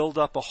 to build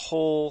up a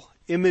whole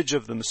image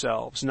of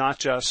themselves, not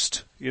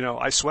just,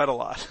 I sweat a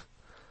lot.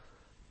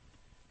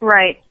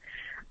 Right.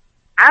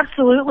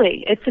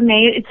 Absolutely.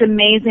 It's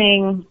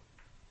amazing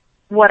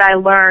what I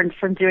learned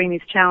from doing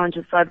these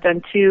challenges. So I've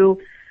done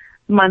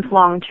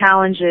 2-month-long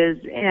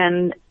challenges,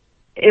 and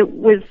it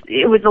was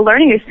a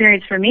learning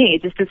experience for me,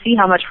 just to see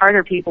how much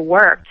harder people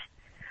worked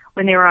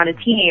when they were on a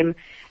team.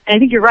 And I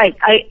think you're right.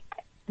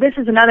 This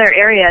is another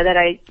area that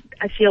I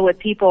feel with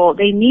people,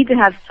 they need to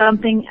have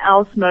something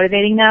else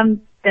motivating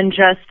them than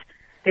just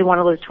they want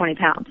to lose 20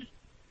 pounds.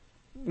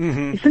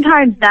 Mm-hmm.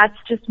 Sometimes that's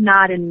just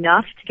not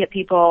enough to get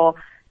people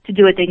to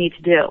do what they need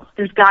to do.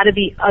 There's got to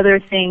be other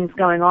things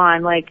going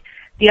on. Like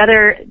the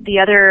other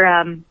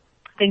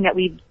thing that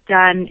we've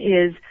done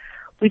is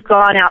we've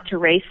gone out to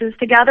races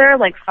together,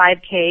 like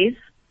 5Ks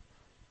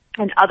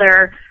and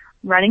other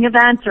running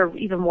events, or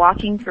even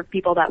walking for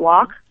people that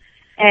walk.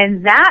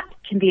 And that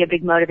can be a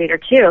big motivator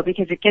too,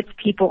 because it gets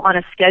people on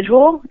a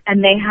schedule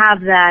and they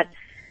have that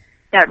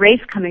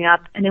race coming up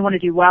and they want to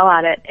do well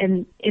at it.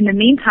 And in the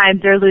meantime,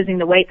 they're losing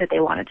the weight that they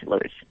wanted to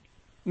lose.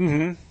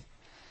 Mm-hmm.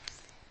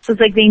 So it's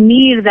like they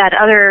need that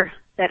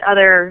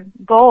other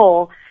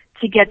goal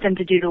to get them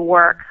to do the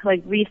work.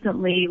 Like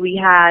recently we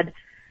had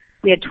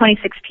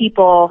 26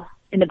 people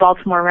in the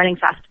Baltimore Running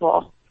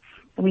Festival,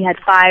 and we had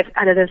 5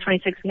 out of those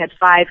 26, we had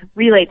 5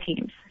 relay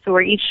teams. So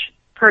where each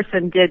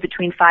person did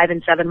between 5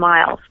 and 7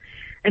 miles.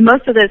 And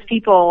most of those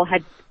people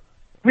had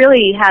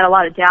really had a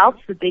lot of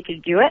doubts that they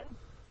could do it,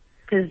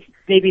 because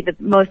maybe the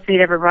most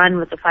they'd ever run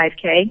was a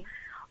 5K.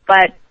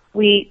 But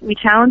we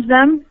challenged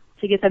them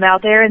to get them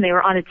out there, and they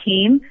were on a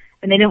team,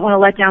 and they didn't want to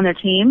let down their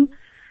team.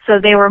 So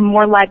they were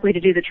more likely to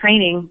do the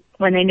training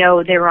when they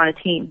know they were on a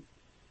team.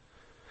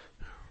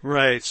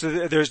 Right.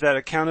 So there's that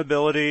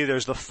accountability.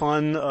 There's the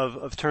fun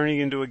of turning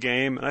into a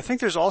game. And I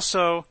think there's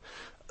also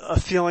a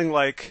feeling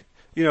like,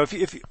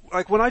 if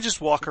like when I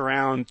just walk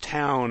around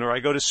town, or I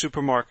go to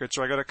supermarkets,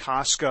 or I go to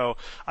Costco,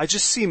 I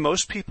just see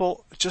most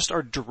people just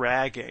are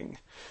dragging.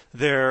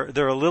 They're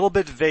a little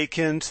bit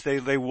vacant.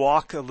 They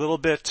walk a little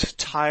bit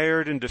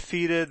tired and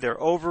defeated. They're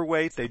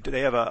overweight.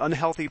 They have an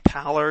unhealthy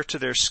pallor to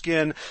their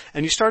skin.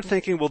 And you start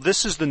thinking, well,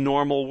 this is the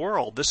normal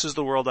world. This is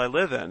the world I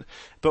live in.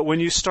 But when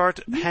you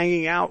start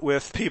hanging out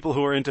with people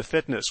who are into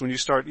fitness, when you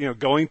start,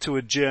 going to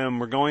a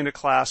gym or going to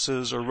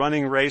classes or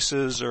running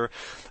races or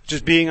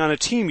just being on a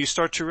team, you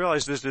start to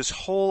realize there's this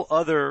whole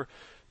other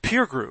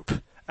peer group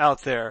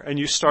out there. And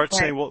you start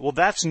saying, well,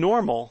 that's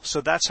normal.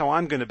 So that's how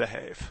I'm going to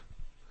behave.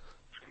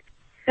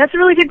 That's a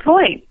really good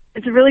point.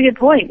 It's a really good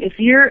point. If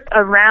you're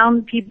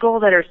around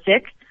people that are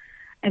sick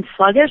and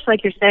sluggish,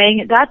 like you're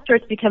saying, that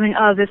starts becoming,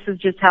 oh, this is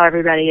just how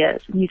everybody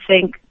is. And you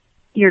think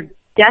you're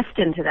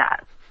destined to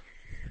that.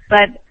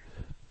 But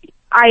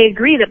I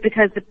agree that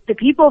because the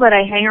people that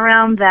I hang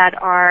around that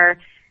are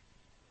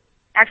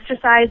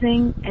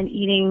exercising and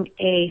eating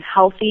a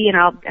healthy, and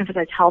I'll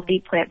emphasize healthy,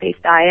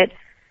 plant-based diet,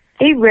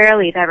 they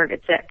rarely ever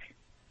get sick.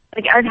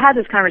 Like, I've had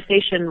this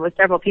conversation with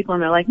several people,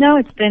 and they're like, no,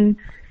 it's been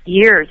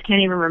years,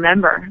 can't even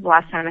remember the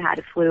last time I had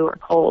a flu or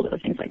cold or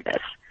things like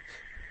this.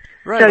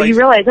 Right, so you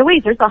realize, oh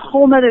wait, there's a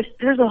whole nother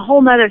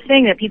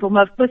thing that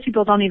most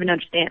people don't even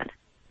understand.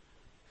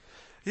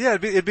 Yeah,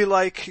 it'd be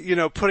like,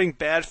 putting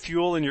bad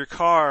fuel in your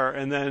car,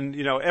 and then,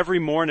 every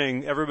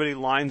morning everybody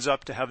lines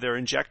up to have their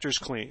injectors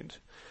cleaned.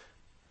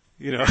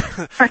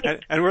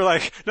 Right. And we're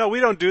like, no, we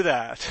don't do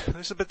that.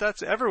 I said,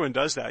 but everyone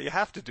does that. You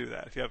have to do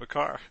that if you have a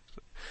car.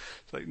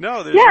 It's like,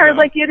 no, there's, or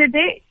like the other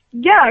day,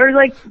 or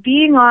like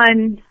being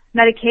on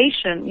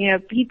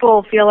medication.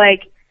 People feel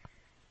like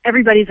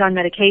everybody's on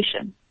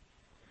medication.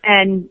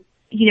 And,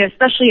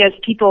 especially as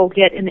people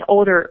get in the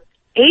older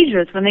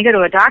ages, when they go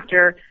to a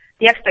doctor,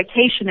 the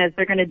expectation is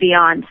they're going to be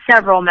on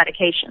several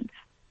medications.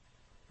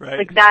 Right.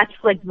 Like that's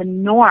like the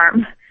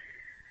norm.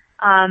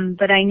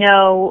 But I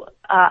know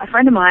a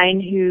friend of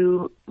mine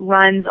who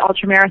runs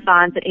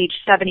ultramarathons at age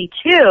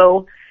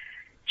 72.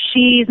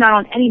 She's not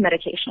on any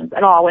medications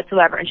at all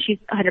whatsoever, and she's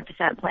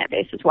 100%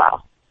 plant-based as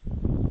well.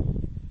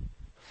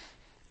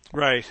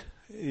 Right.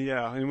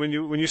 Yeah. And when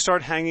you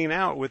start hanging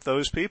out with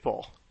those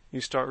people, you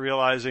start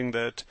realizing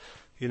that,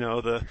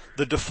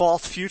 the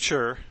default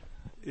future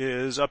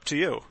is up to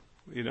you.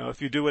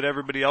 If you do what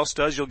everybody else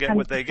does, you'll get 100%.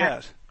 What they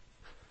get.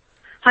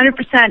 100%.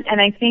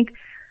 And I think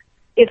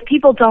if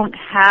people don't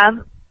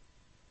have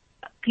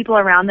people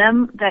around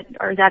them that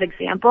are that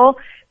example,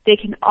 they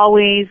can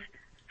always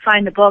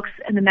find the books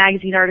and the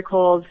magazine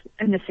articles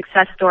and the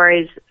success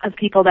stories of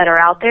people that are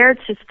out there,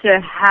 just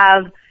to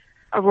have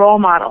a role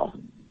model.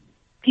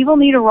 People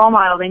need a role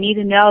model. They need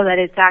to know that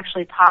it's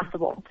actually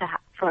possible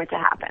for it to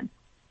happen.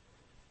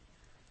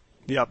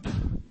 Yep.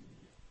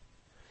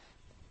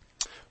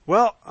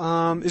 Well,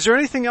 is there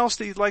anything else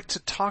that you'd like to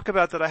talk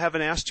about that I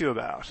haven't asked you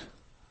about?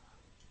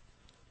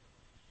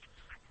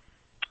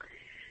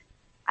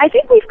 I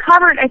think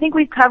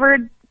we've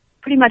covered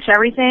pretty much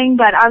everything,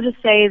 but I'll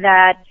just say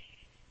that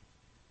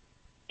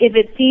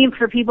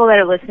for people that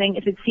are listening,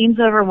 if it seems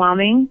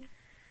overwhelming,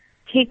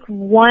 take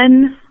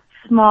one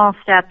small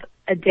step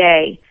a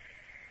day.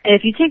 And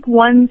if you take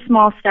one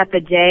small step a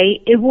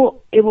day, it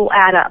will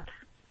add up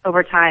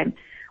over time.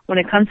 When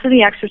it comes to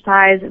the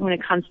exercise and when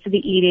it comes to the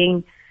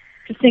eating,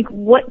 just think,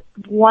 what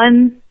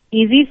one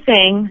easy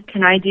thing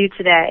can I do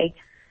today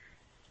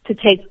to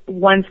take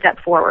one step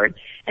forward?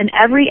 And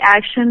every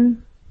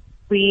action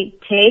we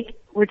take,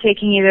 we're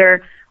taking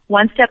either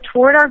one step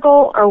toward our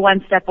goal or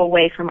one step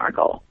away from our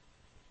goal.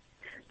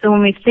 So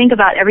when we think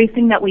about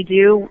everything that we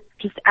do,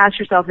 just ask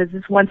yourself, is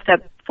this one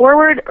step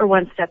forward or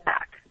one step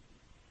back?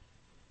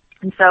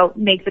 And so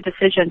make the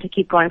decision to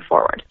keep going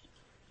forward.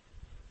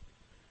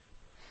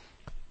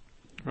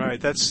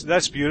 Right,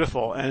 that's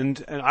beautiful.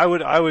 And I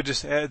would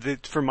just add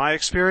that from my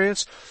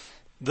experience,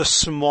 the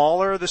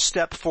smaller the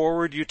step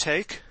forward you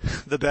take,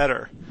 the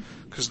better.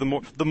 Because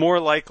the more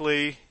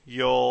likely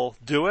you'll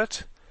do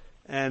it,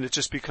 and it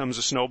just becomes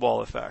a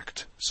snowball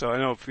effect. So I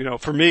know,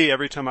 for me,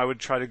 every time I would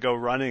try to go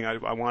running,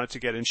 I wanted to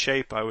get in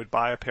shape. I would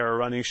buy a pair of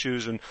running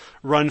shoes and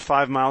run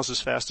 5 miles as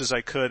fast as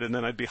I could, and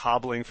then I'd be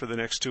hobbling for the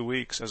next 2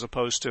 weeks, as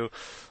opposed to,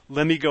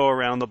 let me go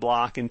around the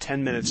block in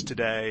 10 minutes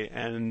today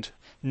and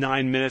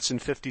 9 minutes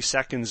and 50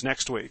 seconds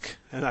next week.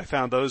 And I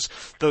found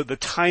the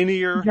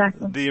tinier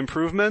Exactly. the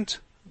improvement,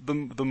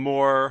 the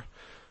more,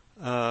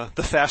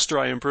 the faster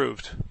I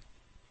improved.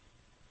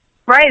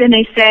 Right, and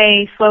they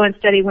say slow and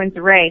steady wins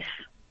the race.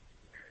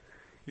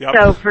 Yep.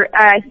 So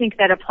I think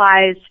that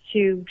applies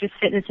to just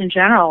fitness in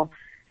general.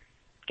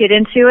 Get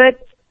into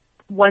it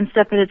one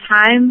step at a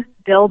time,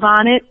 build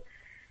on it,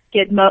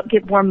 get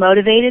more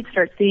motivated,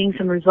 start seeing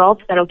some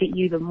results that'll get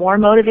you even more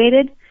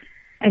motivated,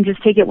 and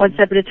just take it one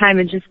step at a time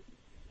and just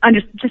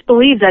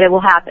believe that it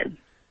will happen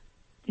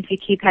if you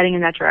keep heading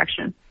in that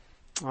direction.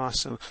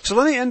 Awesome. So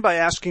let me end by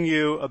asking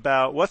you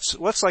about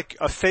what's like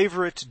a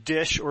favorite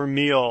dish or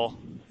meal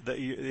that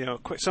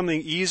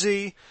something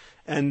easy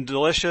and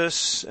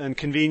delicious and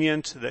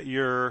convenient that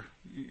you're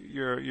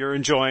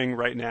enjoying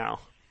right now.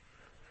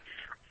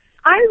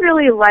 I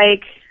really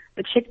like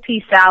the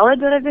chickpea salad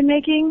that I've been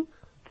making,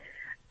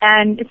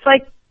 and it's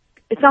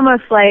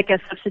almost like a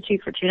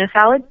substitute for tuna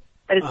salad,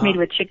 but it's made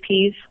with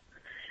chickpeas.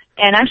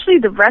 And actually,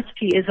 the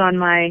recipe is on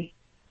my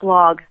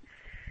blog,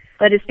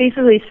 but it's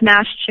basically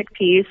smashed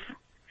chickpeas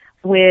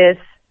with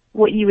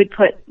what you would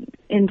put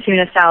in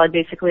tuna salad,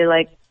 basically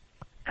like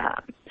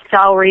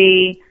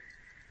celery,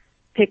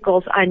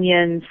 pickles,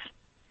 onions,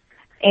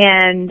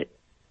 and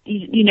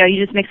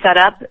you just mix that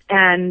up,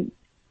 and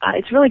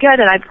it's really good.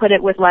 And I put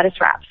it with lettuce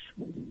wraps.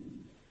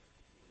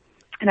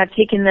 And I've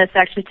taken this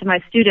actually to my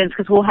students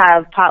because we'll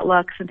have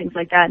potlucks and things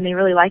like that, and they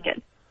really like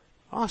it.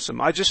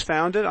 Awesome. I just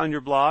found it on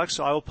your blog,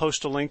 so I will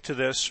post a link to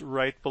this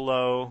right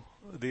below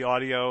the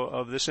audio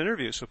of this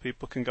interview so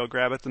people can go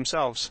grab it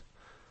themselves.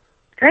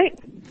 Great.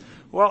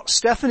 Well,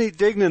 Stephanie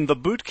Dignan, the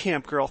Boot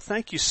Camp Girl,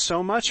 thank you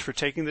so much for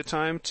taking the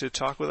time to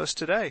talk with us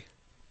today.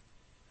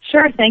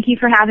 Sure. Thank you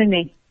for having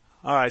me.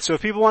 All right. So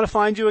if people want to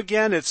find you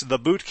again, it's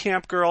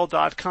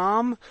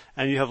thebootcampgirl.com,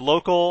 and you have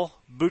local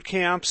boot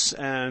camps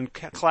and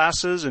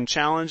classes and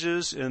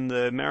challenges in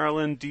the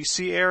Maryland,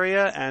 D.C.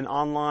 area, and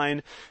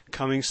online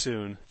coming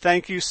soon.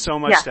 Thank you so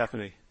much,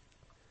 Stephanie.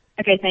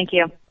 Okay. Thank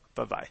you.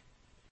 Bye-bye.